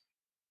exercise.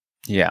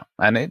 Yeah,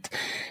 and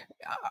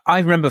I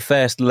remember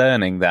first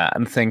learning that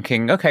and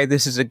thinking, okay,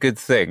 this is a good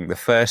thing. The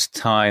first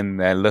time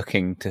they're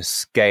looking to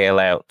scale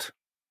out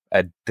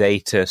a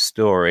data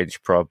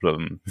storage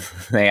problem,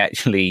 they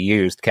actually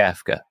used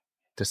Kafka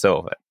to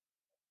solve it.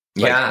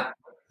 Yeah.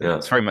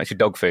 It's very much a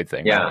dog food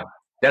thing. Yeah. Right?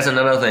 That's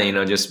another thing,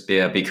 just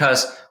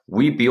because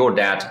we build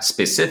that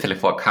specifically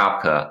for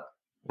Kafka,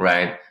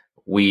 right?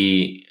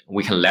 We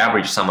can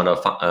leverage some of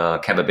the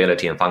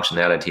capability and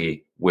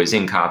functionality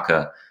within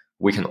Kafka.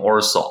 We can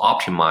also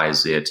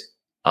optimize it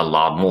a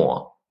lot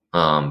more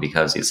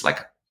because it's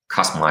like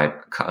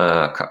customized,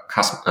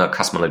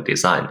 customally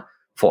designed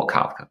for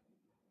Kafka.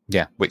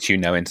 Yeah, which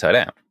inside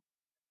out.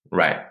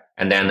 Right.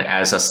 And then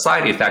as a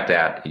side effect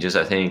that,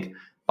 I think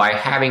by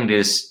having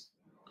this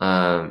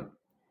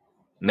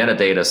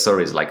metadata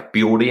service like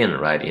built in,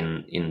 right,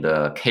 in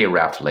the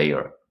KRaft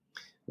layer,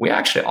 we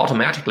actually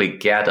automatically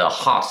get a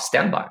hot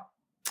standby.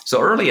 So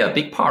earlier, a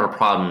big part of the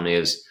problem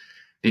is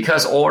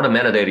because all the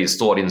metadata is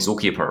stored in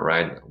Zookeeper,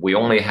 right? We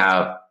only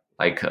have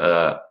like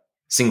a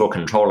single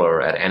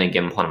controller at any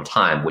given point of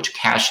time, which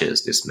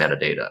caches this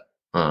metadata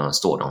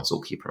stored on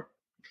Zookeeper.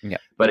 Yeah.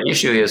 But the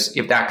issue is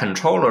if that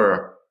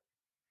controller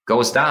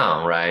goes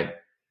down, right,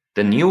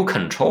 the new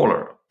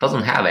controller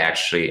doesn't have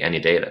actually any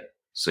data.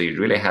 So it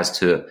really has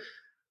to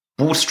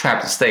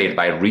bootstrap the state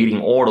by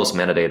reading all those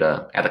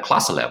metadata at the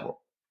cluster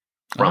level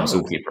from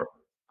Zookeeper.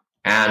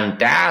 And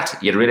that,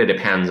 it really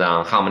depends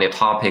on how many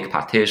topic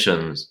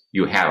partitions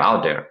you have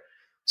out there.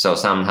 So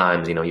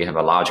sometimes, you have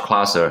a large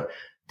cluster,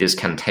 this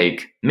can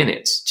take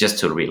minutes just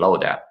to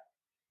reload that.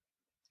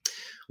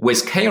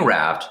 With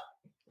KRaft,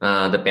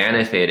 the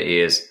benefit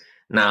is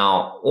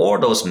now all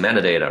those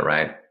metadata,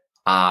 right,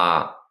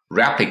 are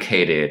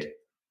replicated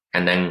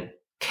and then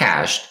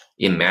cached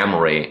in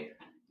memory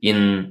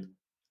in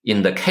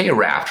the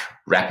KRaft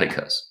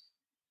replicas.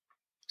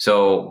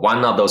 So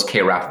one of those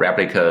KRaft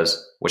replicas,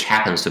 which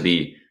happens to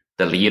be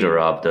the leader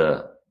of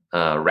the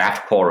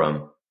Raft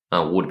quorum,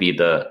 would be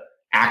the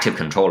active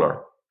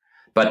controller.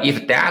 But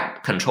if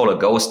that controller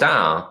goes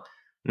down,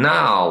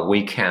 now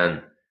we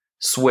can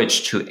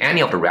switch to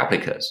any of the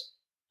replicas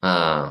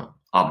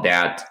of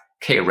that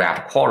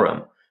KRaft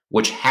quorum,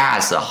 which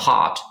has a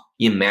hot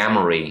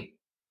in-memory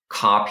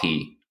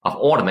copy of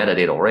all the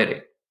metadata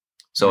already.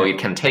 So it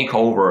can take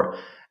over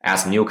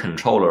as new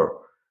controller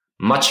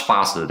much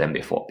faster than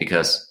before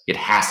because it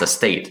has the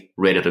state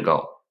ready to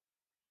go.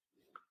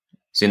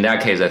 So in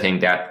that case, I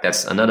think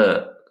that's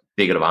another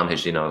big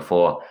advantage,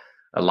 for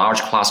a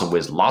large cluster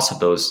with lots of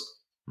those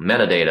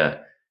metadata.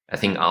 I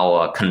think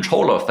our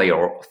controller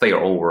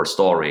failover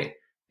story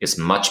is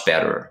much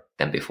better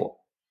than before.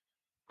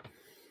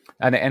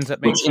 And it ends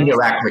up which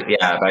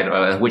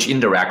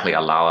indirectly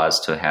allow us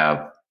to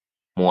have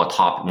more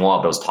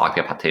of those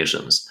topic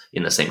partitions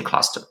in the same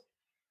cluster.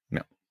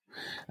 No.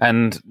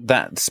 And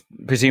that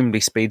presumably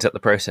speeds up the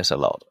process a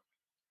lot.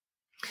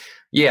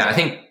 Yeah, I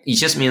think it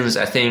just means,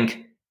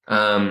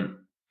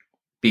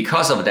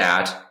 because of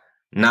that,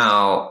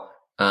 now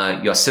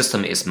your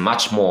system is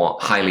much more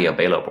highly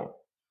available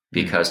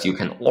because you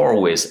can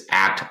always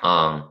act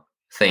on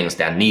things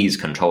that needs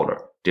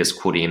controller. This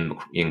could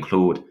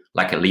include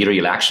like a leader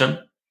election,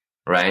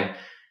 right?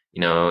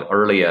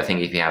 Earlier, I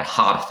think if you had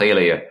hard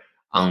failure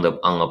on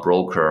a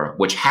broker,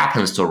 which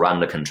happens to run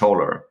the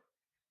controller,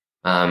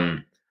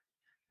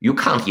 you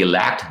can't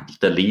elect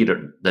the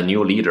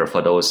new leader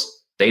for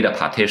those data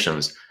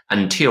partitions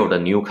until the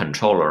new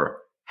controller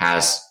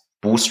has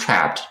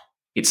bootstrapped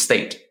its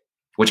state,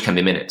 which can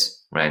be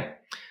minutes, right?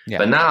 Yeah.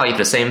 But now if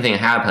the same thing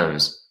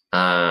happens,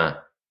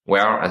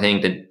 well, I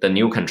think the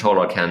new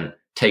controller can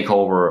take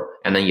over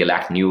and then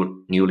elect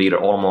new leader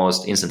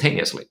almost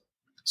instantaneously.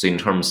 So in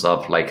terms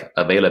of like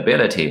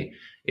availability,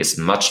 it's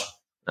much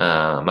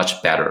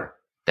better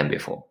than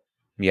before.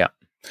 Yeah.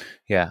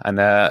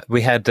 And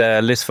we had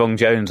Liz Fong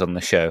Jones on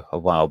the show a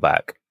while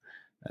back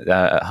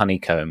at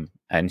Honeycomb,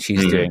 and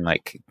she's doing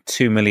like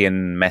 2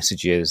 million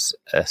messages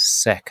a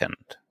second.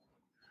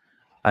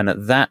 And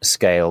at that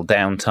scale,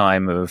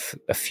 downtime of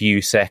a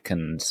few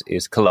seconds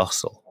is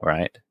colossal,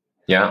 right?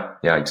 Yeah,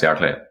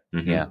 exactly.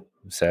 Mm-hmm. Yeah.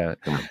 So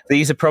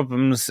these are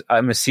problems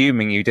I'm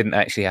assuming you didn't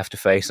actually have to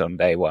face on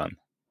day one.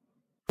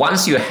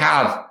 Once you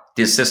have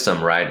this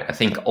system, right, I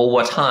think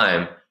over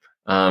time,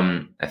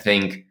 I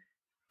think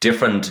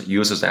different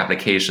users'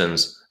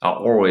 applications are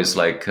always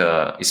like,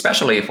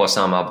 especially for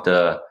some of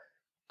the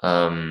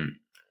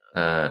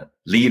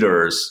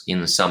leaders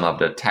in some of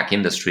the tech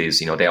industries,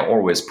 they are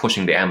always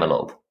pushing the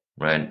envelope,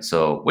 right?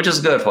 So, which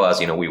is good for us.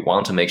 We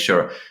want to make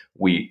sure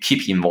we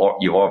keep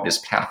evolve this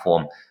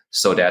platform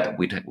so that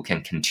we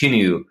can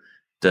continue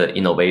the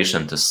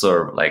innovation to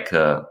serve like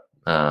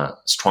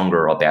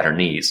stronger or better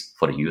needs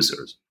for the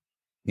users.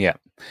 Yeah.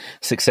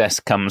 Success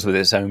comes with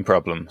its own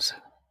problems.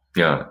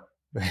 Yeah.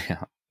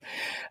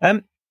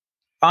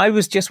 I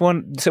was just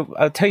so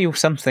I'll tell you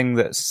something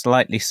that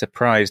slightly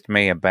surprised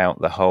me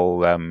about the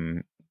whole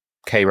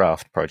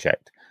K-Raft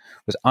project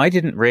was I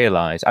didn't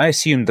realize, I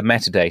assumed the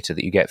metadata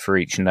that you get for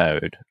each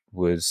node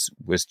was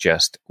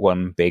just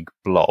one big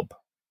blob.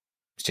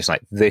 It's just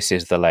like, this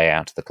is the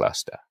layout of the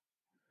cluster.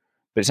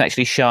 But it's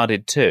actually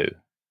sharded too,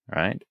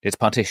 right? It's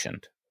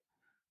partitioned.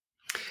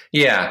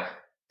 Yeah.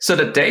 So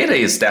the data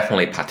is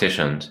definitely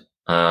partitioned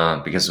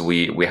because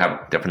we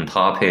have different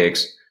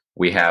topics.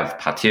 We have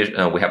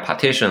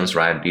partitions,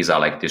 right? These are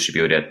like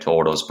distributed to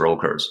all those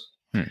brokers.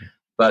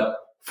 But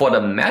for the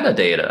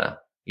metadata,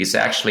 it's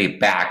actually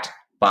backed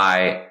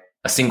by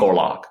a single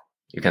log.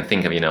 You can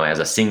think of as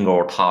a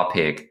single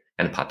topic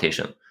and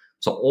partition.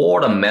 So all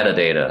the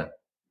metadata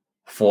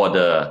for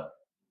the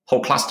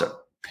whole cluster.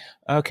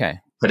 Okay.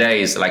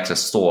 Today is like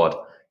stored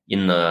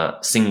in a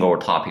single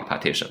topic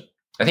partition.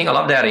 I think I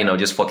love that,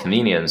 just for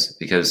convenience,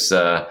 because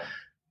think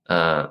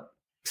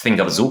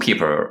of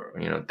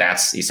Zookeeper,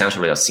 that's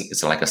essentially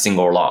it's like a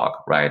single log,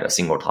 right? A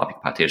single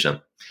topic partition.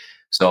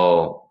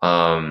 So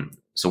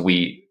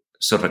we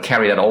sort of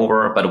carry that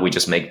over, but we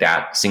just make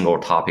that single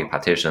topic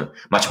partition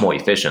much more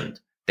efficient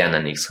than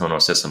an external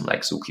system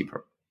like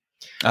Zookeeper.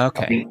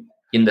 Okay.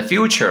 In the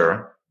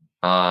future,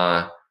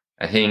 I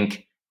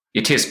think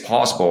it is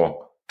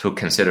possible to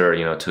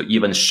consider, to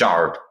even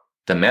shard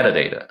the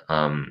metadata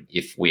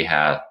if we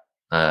have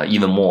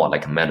even more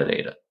like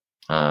metadata.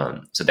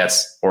 So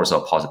that's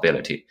also a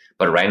possibility.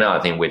 But right now, I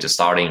think we're just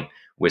starting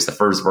with the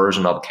first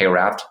version of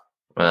K-Raft.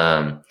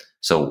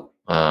 So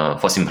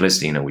for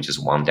simplicity, we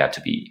just want that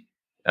to be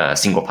a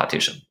single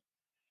partition.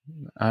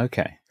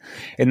 Okay.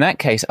 In that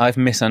case, I've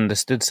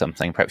misunderstood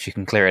something. Perhaps you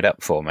can clear it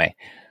up for me,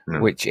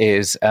 which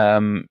is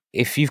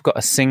if you've got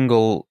a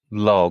single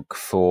log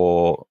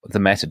for the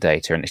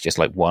metadata and it's just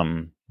like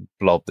one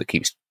blob that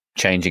keeps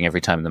changing every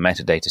time the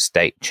metadata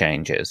state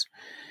changes,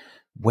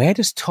 where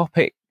does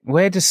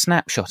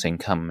snapshotting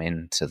come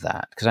into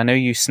that? Because I know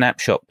you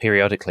snapshot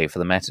periodically for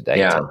the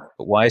metadata,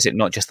 but why is it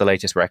not just the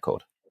latest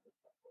record?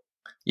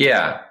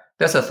 Yeah,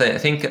 that's the thing. I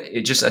think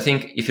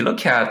if you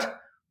look at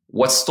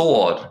what's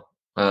stored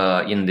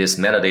in this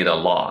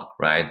metadata log,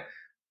 right?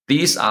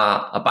 These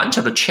are a bunch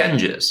of the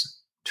changes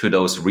to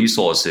those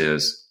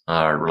resources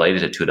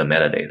related to the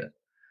metadata.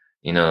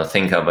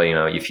 Think of,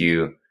 if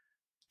you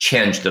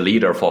change the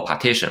leader for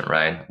partition,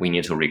 right? We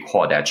need to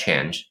record that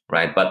change,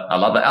 right? But a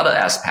lot of other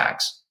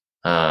aspects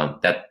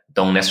that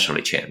don't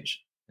necessarily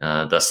change.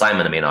 The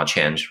assignment may not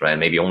change, right?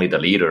 Maybe only the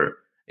leader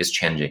is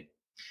changing.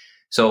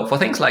 So for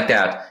things like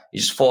that,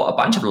 it's for a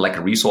bunch of like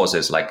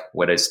resources, like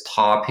whether it's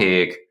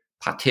topic,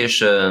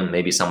 partition,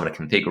 maybe some of the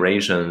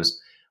configurations,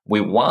 we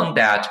want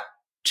that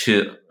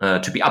to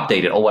be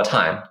updated over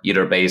time,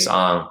 either based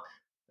on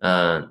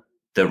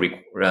the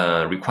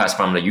request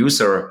from the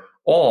user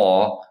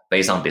or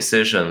based on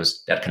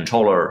decisions that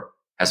controller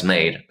has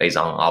made based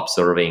on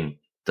observing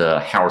the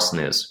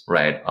healthiness,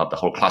 right, of the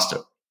whole cluster.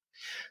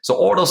 So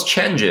all those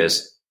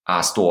changes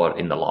are stored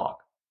in the log.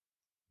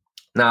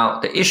 Now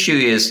the issue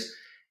is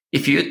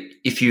if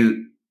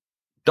you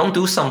don't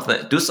do something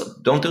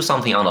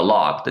on the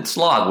log, this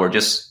log will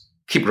just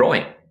keep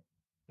growing,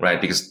 right?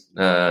 Because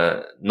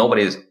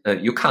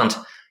you can't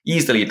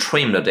easily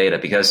trim the data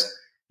because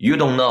you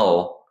don't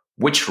know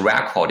which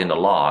record in the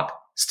log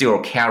still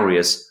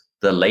carries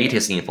the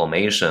latest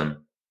information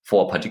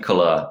for a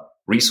particular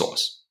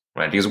resource,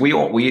 right? Because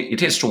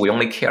it is true, we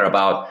only care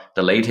about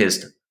the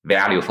latest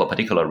value for a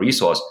particular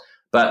resource,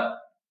 but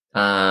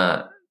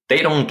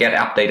they don't get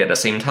updated at the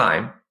same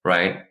time,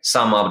 right?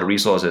 Some of the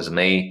resources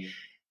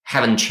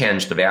haven't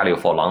changed the value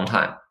for a long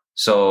time.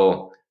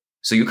 So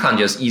you can't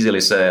just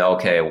easily say,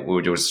 okay,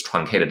 we'll just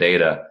truncate the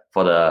data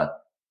for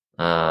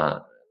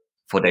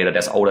data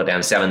that's older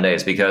than 7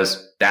 days,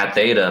 because that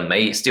data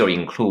may still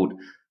include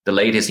the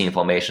latest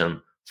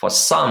information for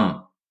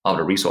some of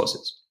the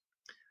resources.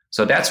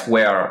 So that's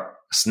where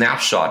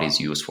snapshot is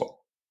useful.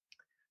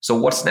 So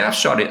what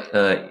snapshot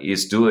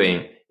is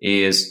doing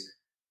is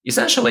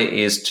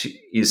essentially is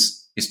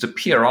to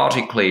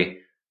periodically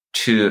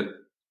to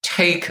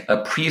take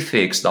a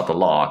prefix of the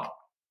log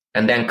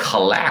and then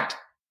collect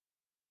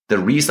the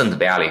recent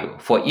value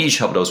for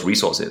each of those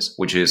resources,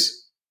 which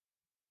is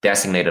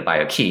designated by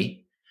a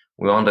key.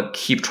 We want to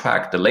keep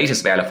track the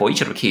latest value for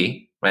each of the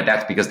key, right?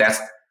 That's because that's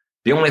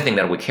the only thing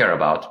that we care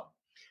about.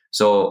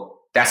 So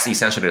that's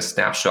essentially the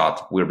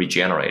snapshot we'll be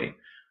generating.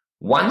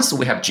 Once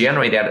we have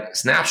generated that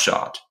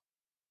snapshot,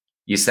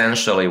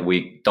 essentially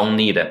we don't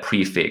need a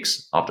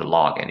prefix of the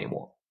log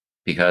anymore,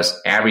 because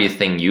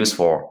everything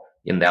useful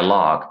in that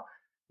log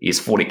is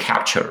fully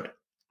captured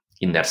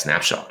in that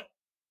snapshot.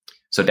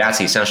 So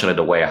that's essentially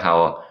the way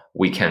how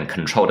we can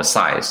control the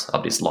size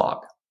of this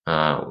log.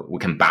 We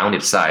can bound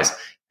its size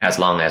as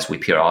long as we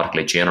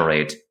periodically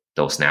generate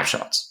those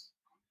snapshots.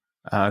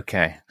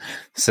 Okay.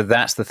 So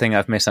that's the thing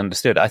I've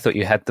misunderstood. I thought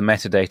you had the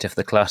metadata for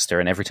the cluster,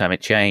 and every time it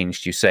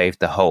changed, you saved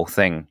the whole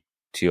thing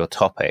to your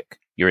topic,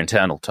 your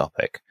internal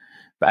topic.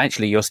 But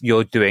actually,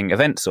 you're doing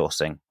event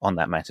sourcing on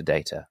that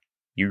metadata.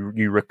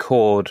 You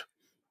record,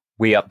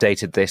 we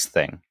updated this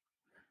thing,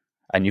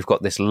 and you've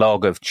got this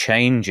log of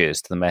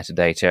changes to the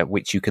metadata,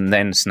 which you can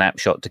then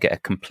snapshot to get a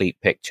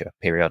complete picture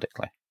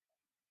periodically.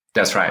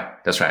 That's right.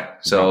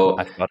 So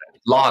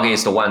log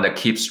is the one that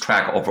keeps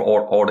track of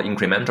all the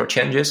incremental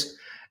changes.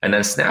 And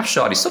then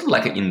snapshot is sort of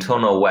like an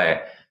internal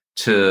way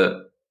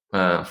to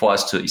for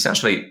us to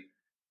essentially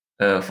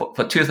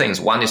for two things.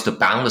 One is to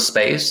bound the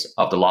space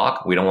of the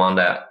log. We don't want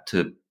that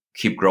to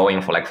keep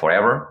growing for like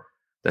forever.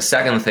 The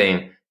second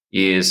thing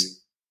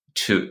is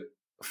to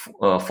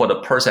for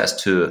the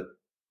process to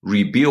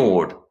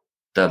rebuild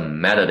the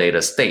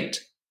metadata state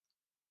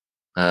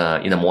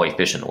in a more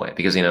efficient way.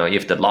 Because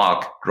if the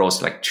log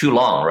grows like too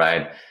long,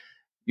 right,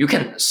 you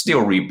can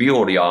still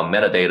rebuild your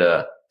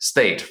metadata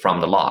state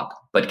from the log,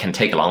 but it can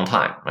take a long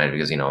time, right?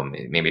 Because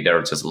maybe there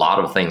are just a lot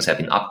of things have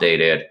been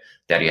updated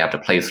that you have to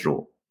play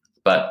through.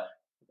 But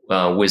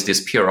with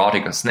this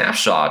periodic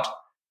snapshot,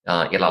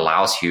 it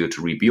allows you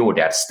to rebuild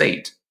that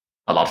state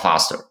a lot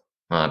faster,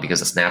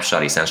 because the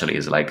snapshot essentially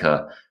is like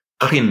a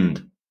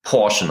cleaned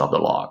portion of the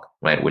log,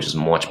 right, which is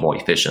much more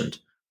efficient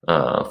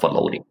for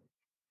loading.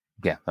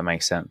 Yeah, that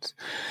makes sense.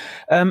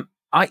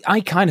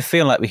 I kind of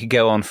feel like we could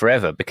go on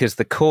forever, because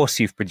the course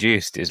you've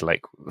produced is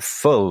like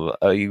full.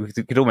 You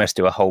could almost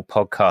do a whole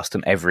podcast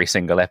on every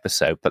single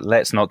episode, but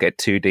let's not get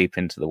too deep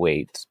into the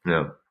weeds.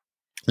 Yeah.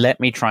 Let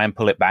me try and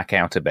pull it back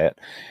out a bit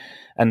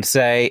and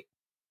say,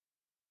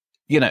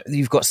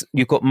 you've got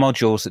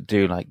modules that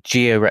do like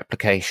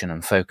geo-replication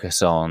and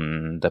focus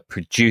on the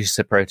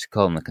producer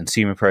protocol and the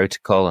consumer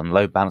protocol and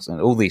load balancing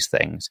and all these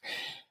things.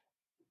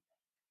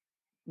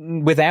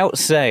 Without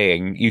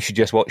saying you should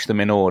just watch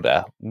them in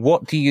order,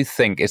 what do you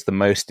think is the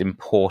most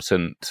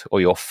important or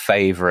your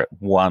favorite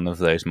one of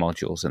those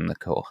modules in the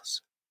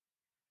course?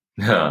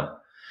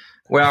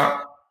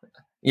 Well,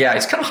 yeah,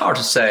 it's kind of hard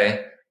to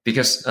say,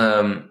 because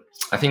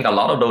I think a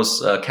lot of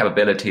those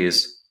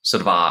capabilities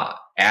sort of are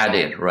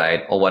added,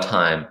 right, over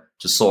time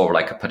to solve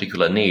like a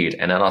particular need.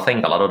 And then I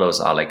think a lot of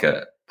those are like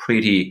a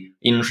pretty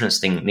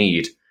interesting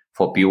need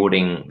for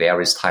building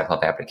various type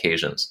of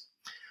applications.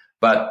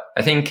 But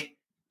I think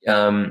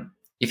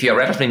if you're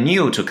relatively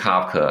new to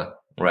Kafka,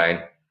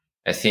 right,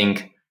 I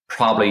think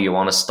probably you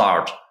want to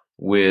start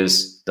with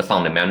the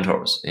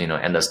fundamentals,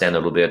 understand a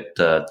little bit,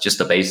 just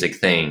the basic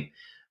thing,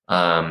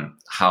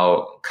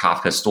 how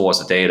Kafka stores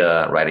the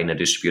data, right, in a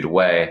distributed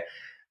way,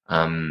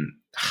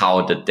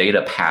 how the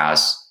data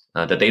path,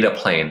 the data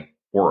plane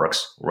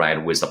works,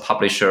 right, with the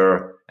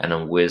publisher and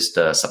then with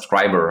the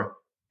subscriber,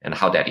 and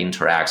how that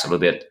interacts a little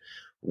bit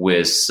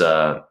with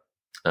the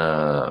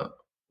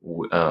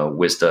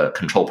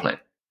control plane.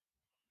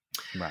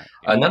 Right.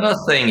 Another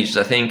thing is,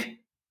 I think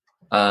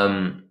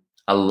a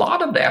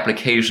lot of the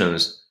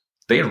applications,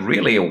 they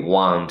really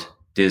want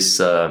this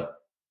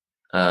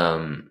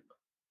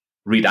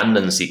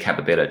redundancy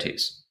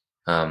capabilities.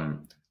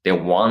 They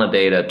want the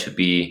data to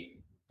be,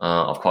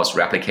 of course,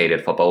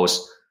 replicated for both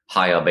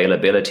high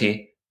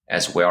availability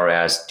as well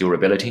as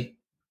durability.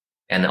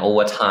 And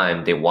over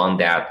time, they want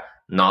that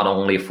not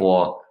only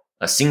for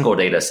a single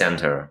data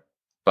center,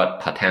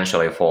 but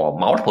potentially for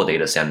multiple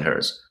data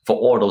centers, for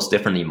all those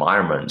different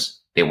environments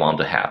they want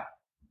to have.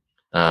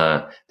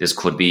 This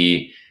could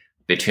be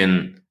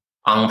between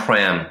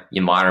on-prem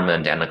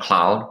environment and the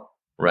cloud,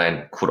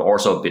 right? Could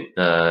also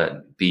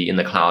be in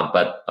the cloud,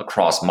 but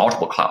across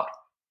multiple cloud.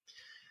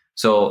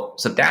 So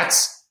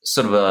that's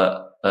sort of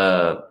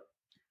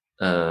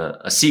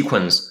a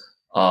sequence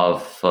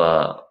of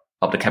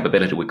the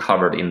capability we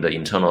covered in the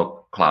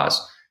internal class.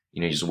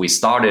 We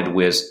started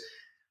with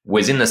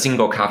within a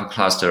single Kafka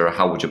cluster,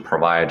 how would you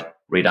provide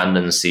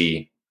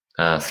redundancy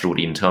through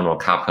the internal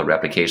Kafka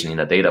replication in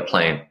the data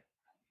plane?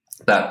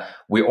 But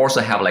we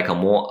also have like a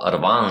more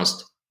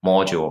advanced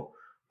module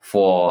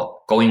for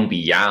going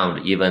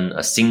beyond even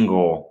a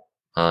single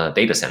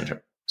data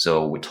center.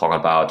 So we talk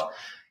about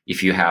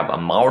if you have a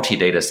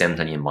multi-data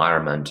center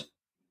environment,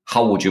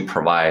 how would you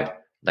provide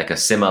like a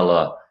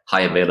similar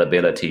high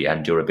availability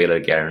and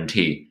durability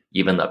guarantee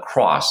even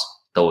across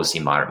those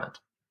environments.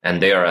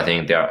 And there, I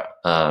think there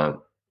are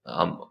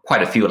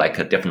quite a few like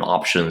different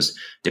options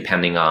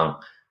depending on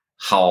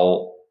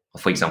how,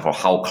 for example,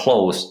 how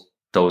close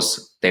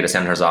those data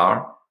centers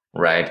are,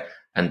 right?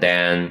 And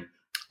then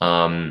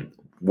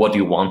what do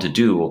you want to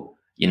do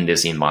in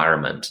this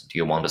environment? Do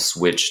you want to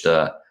switch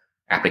the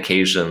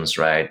applications,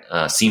 right,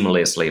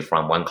 seamlessly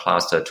from one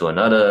cluster to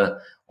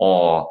another,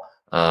 or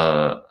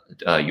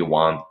you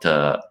want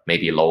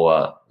maybe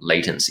lower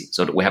latency?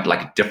 So we have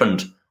like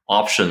different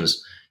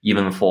options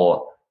even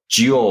for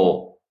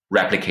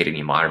geo-replicating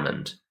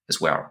environment as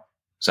well.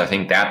 So I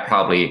think that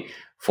probably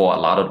for a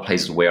lot of the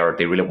places where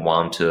they really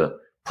want to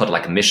put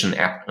like mission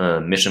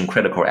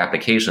critical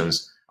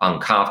applications on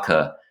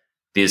Kafka,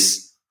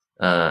 this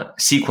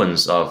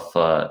sequence of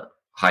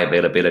high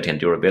availability and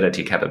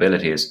durability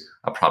capabilities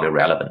are probably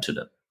relevant to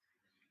them.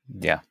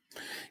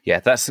 Yeah,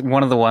 that's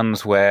one of the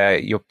ones where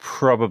you're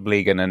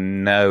probably going to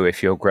know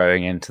if you're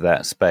growing into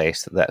that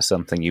space that that's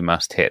something you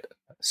must hit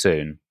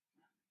soon.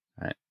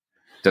 Right?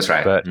 That's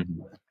right.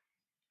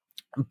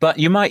 But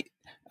you might,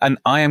 and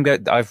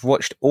I've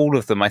watched all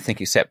of them, I think,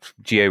 except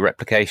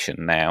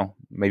geo-replication now,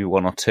 maybe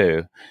one or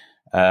two.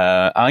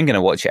 I'm going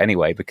to watch it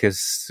anyway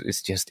because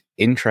it's just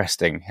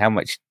interesting how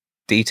much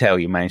detail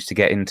you managed to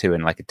get into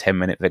in like a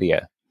 10-minute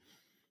video.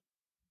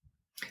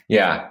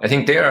 Yeah, I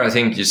think it's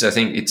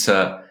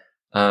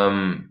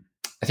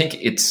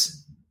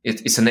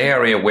an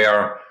area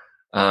where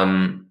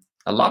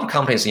a lot of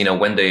companies,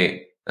 when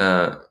they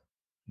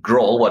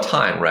grow over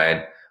time,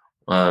 right,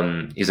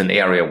 is an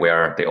area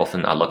where they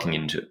often are looking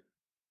into.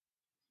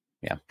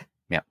 Yeah.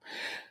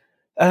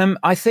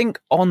 I think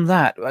on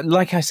that,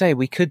 like I say,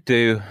 we could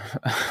do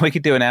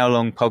an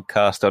hour-long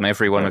podcast on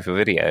every one of your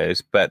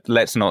videos, but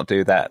let's not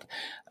do that.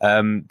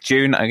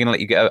 June, I'm going to let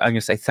you go. I'm going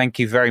to say thank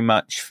you very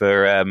much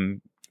for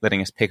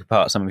letting us pick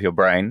apart some of your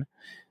brain.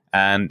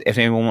 And if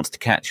anyone wants to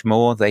catch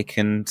more, they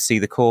can see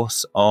the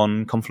course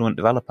on Confluent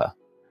Developer.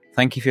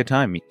 Thank you for your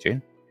time,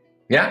 June.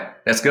 Yeah,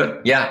 that's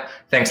good. Yeah,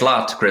 thanks a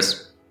lot,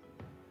 Chris.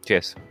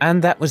 Cheers.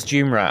 And that was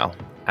June Rao.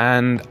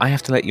 And I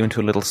have to let you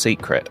into a little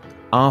secret.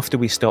 After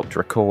we stopped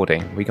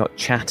recording, we got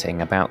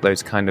chatting about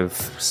those kind of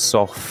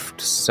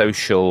soft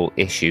social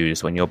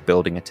issues when you're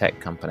building a tech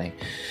company.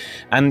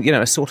 And,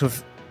 a sort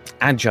of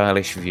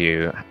agile-ish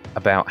view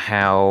about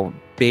how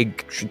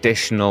big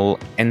traditional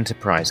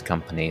enterprise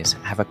companies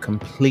have a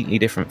completely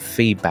different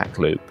feedback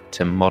loop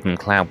to modern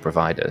cloud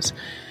providers.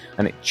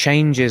 And it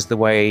changes the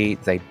way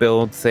they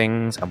build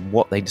things and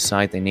what they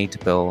decide they need to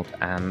build.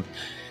 And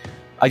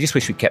I just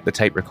wish we kept the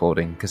tape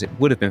recording because it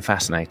would have been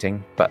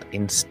fascinating. But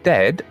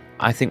instead,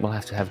 I think we'll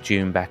have to have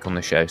June back on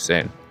the show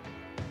soon.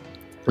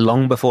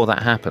 Long before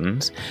that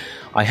happens,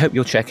 I hope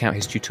you'll check out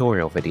his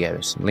tutorial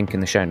videos, link in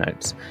the show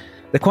notes.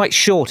 They're quite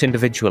short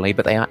individually,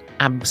 but they are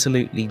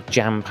absolutely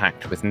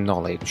jam-packed with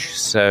knowledge.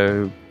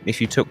 So if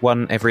you took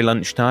one every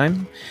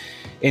lunchtime,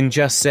 in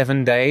just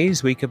 7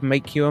 days, we could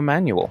make you a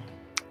manual.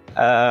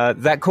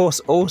 That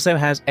course also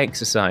has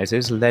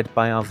exercises led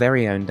by our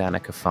very own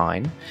Danica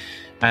Fine.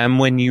 And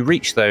when you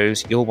reach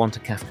those, you'll want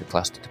a Kafka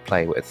cluster to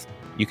play with.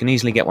 You can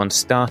easily get one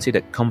started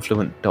at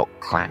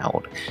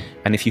confluent.cloud.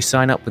 And if you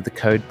sign up with the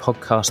code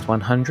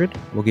podcast100,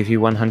 we'll give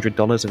you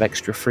 $100 of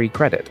extra free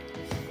credit.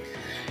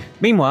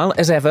 Meanwhile,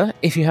 as ever,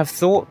 if you have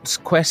thoughts,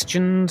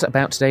 questions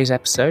about today's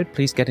episode,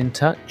 please get in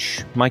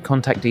touch. My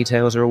contact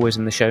details are always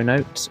in the show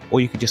notes,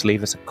 or you could just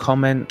leave us a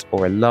comment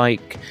or a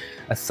like,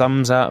 a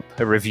thumbs up,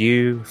 a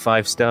review,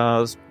 5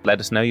 stars. Let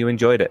us know you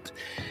enjoyed it.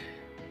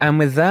 And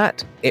with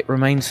that, it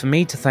remains for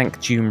me to thank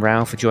June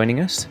Rao for joining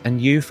us and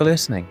you for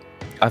listening.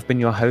 I've been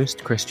your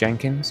host, Chris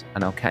Jenkins,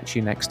 and I'll catch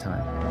you next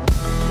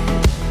time.